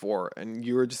papers for? And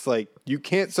you were just like, you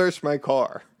can't search my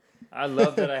car. I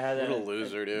love that I had that. What a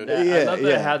loser, dude. I Yeah, love that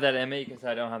yeah. I had that in me because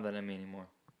I don't have that in me anymore.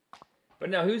 But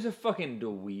no, he was a fucking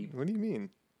dweeb. What do you mean?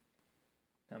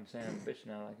 I'm saying I'm a bitch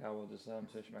now. Like I will just let him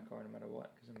search my car no matter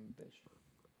what because I'm a bitch.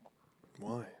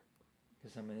 Why?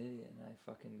 Because I'm an idiot and I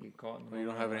fucking get caught in the Well, you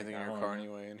don't wrong have way, anything like, in I your don't car know.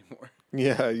 anyway anymore.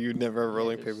 Yeah, you'd never have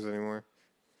rolling just- papers anymore.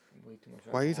 Way too much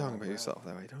Why are you alcohol talking in about my yourself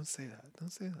that way? Don't say that. Don't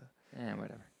say that. Yeah,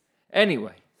 whatever.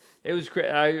 Anyway, it was crazy.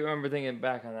 I remember thinking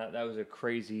back on that. That was a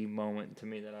crazy moment to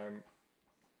me that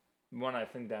I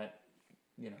think that,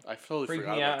 I totally freaked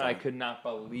forgot me out about and I that. could not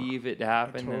believe it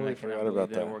happened. totally and I forgot cannot about believe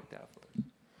that it that. worked out for us.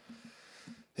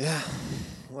 Yeah.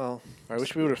 Well, I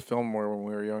wish we would have filmed more when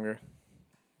we were younger.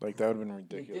 Like that would have been You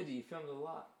ridiculous. did. You filmed a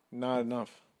lot. Not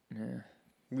enough. Yeah.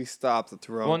 We stopped at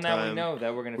the wrong Well, time. now we know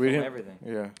that we're gonna We film didn't- everything.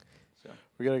 Yeah. So.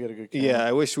 We gotta get a good camera. Yeah,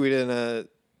 I wish we didn't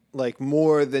like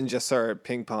more than just our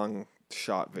ping pong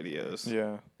shot videos,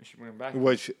 Yeah. We should bring them back.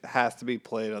 which has to be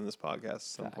played on this podcast at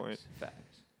some Facts, point. Facts.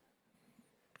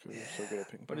 'Cause we're so good at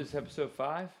ping What pong. is episode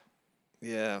 5?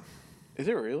 Yeah, Is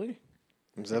it really?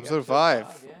 it's episode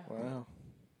 5. Yeah. Wow.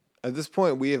 At this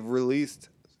point, we have released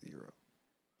 0.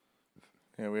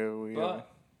 Yeah, we But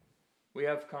we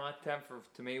have content for.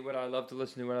 To me, what I love to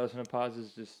listen to when I listen to pods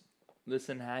is just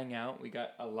listen, hang out. We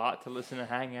got a lot to listen and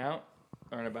hang out,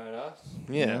 learn about us.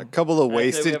 Yeah, a couple of I'd say we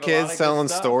wasted have a lot of kids good telling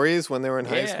stuff. stories when they were in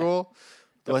high Yeah. school.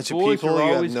 A The bunch of boys people are you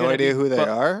have always no gonna idea be who they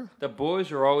bu- are. The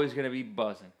boys are always going to be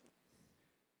buzzing.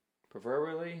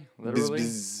 Proverbially, Bizz, literally.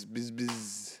 bizz, bizz,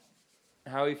 bizz.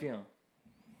 How are you feeling?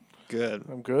 Good.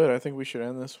 I'm good. I think we should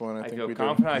end this one. I I think feel we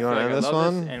confident. I You feel wanna like end I this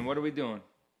love one? this. And what are we doing? do.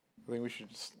 I think we should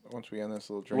once we end this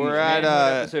little drink. We're Man,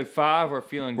 at we're episode 5. We're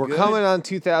feeling we're good. coming on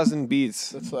 2,000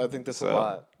 beats. I think that's So, a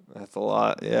lot. That's a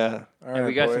lot. Yeah. All And right,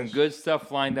 we got some boys. good stuff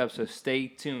lined up, so stay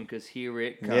tuned because here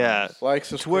it comes. Yeah. Like,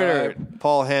 Twitter, subscribe,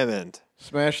 Paul Hammond.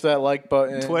 smash that like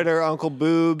button. Twitter, Uncle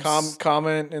Boobs.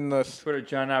 Comment in the. Twitter,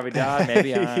 John Navidad,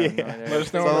 maybe. I don't know. Yeah. Let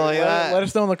us know. Something like that. Let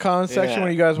us know in the comment section Yeah.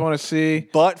 what you guys want to see.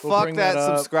 But We'll fuck bring that, that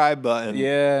up. subscribe button.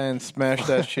 Yeah, and smash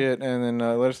that shit, and then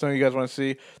let us know what you guys want to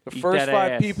see. The Eat first that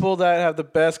 5 ass. people that have the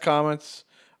best comments,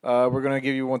 we're gonna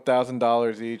give you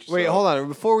 $1,000 each. Wait, so- hold on.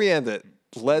 Before we end it,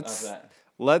 How's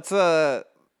let's that?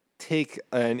 take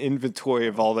an inventory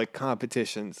of all the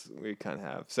competitions we kind of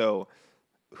have. So,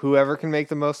 whoever can make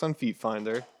the most on Feet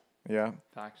Finder, Yeah,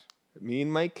 Facts. me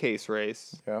and Mike case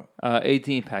race, yeah.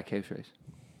 18-pack case race.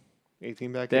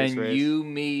 18 back case Then race. you,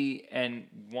 me, and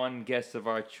one guest of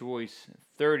our choice,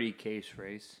 30 case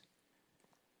race.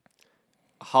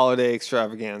 holiday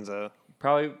extravaganza.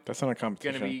 Probably That's not a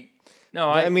competition. gonna be. No,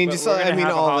 I mean, but just we're I gonna mean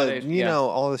have a all holiday- the yeah.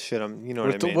 all the shit. You know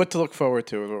what I mean? What to look forward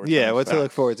to is what we're Yeah, trying what to say.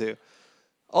 look forward to.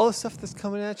 All the stuff that's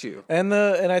coming at you. And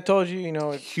I told you,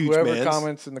 Huge whoever mans.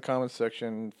 comments in the comments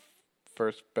section,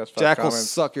 first best 5 Jack will comments,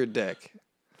 suck your dick.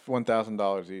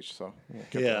 $1,000 each. So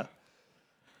get Yeah. that.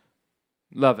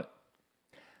 Love it.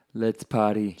 Let's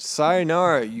party.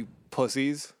 Sayonara, you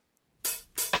pussies.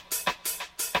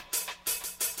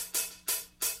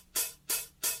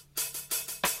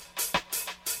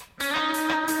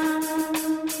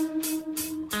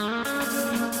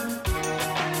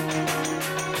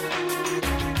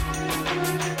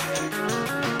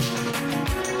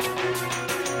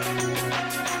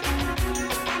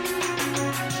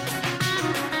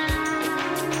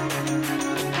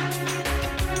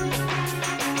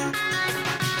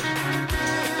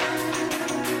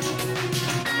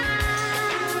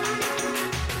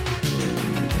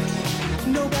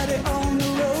 Nobody on the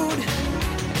road,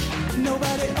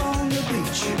 nobody on the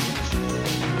beach.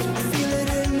 I feel it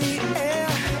in the air,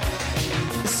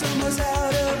 the summer's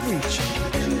out of reach.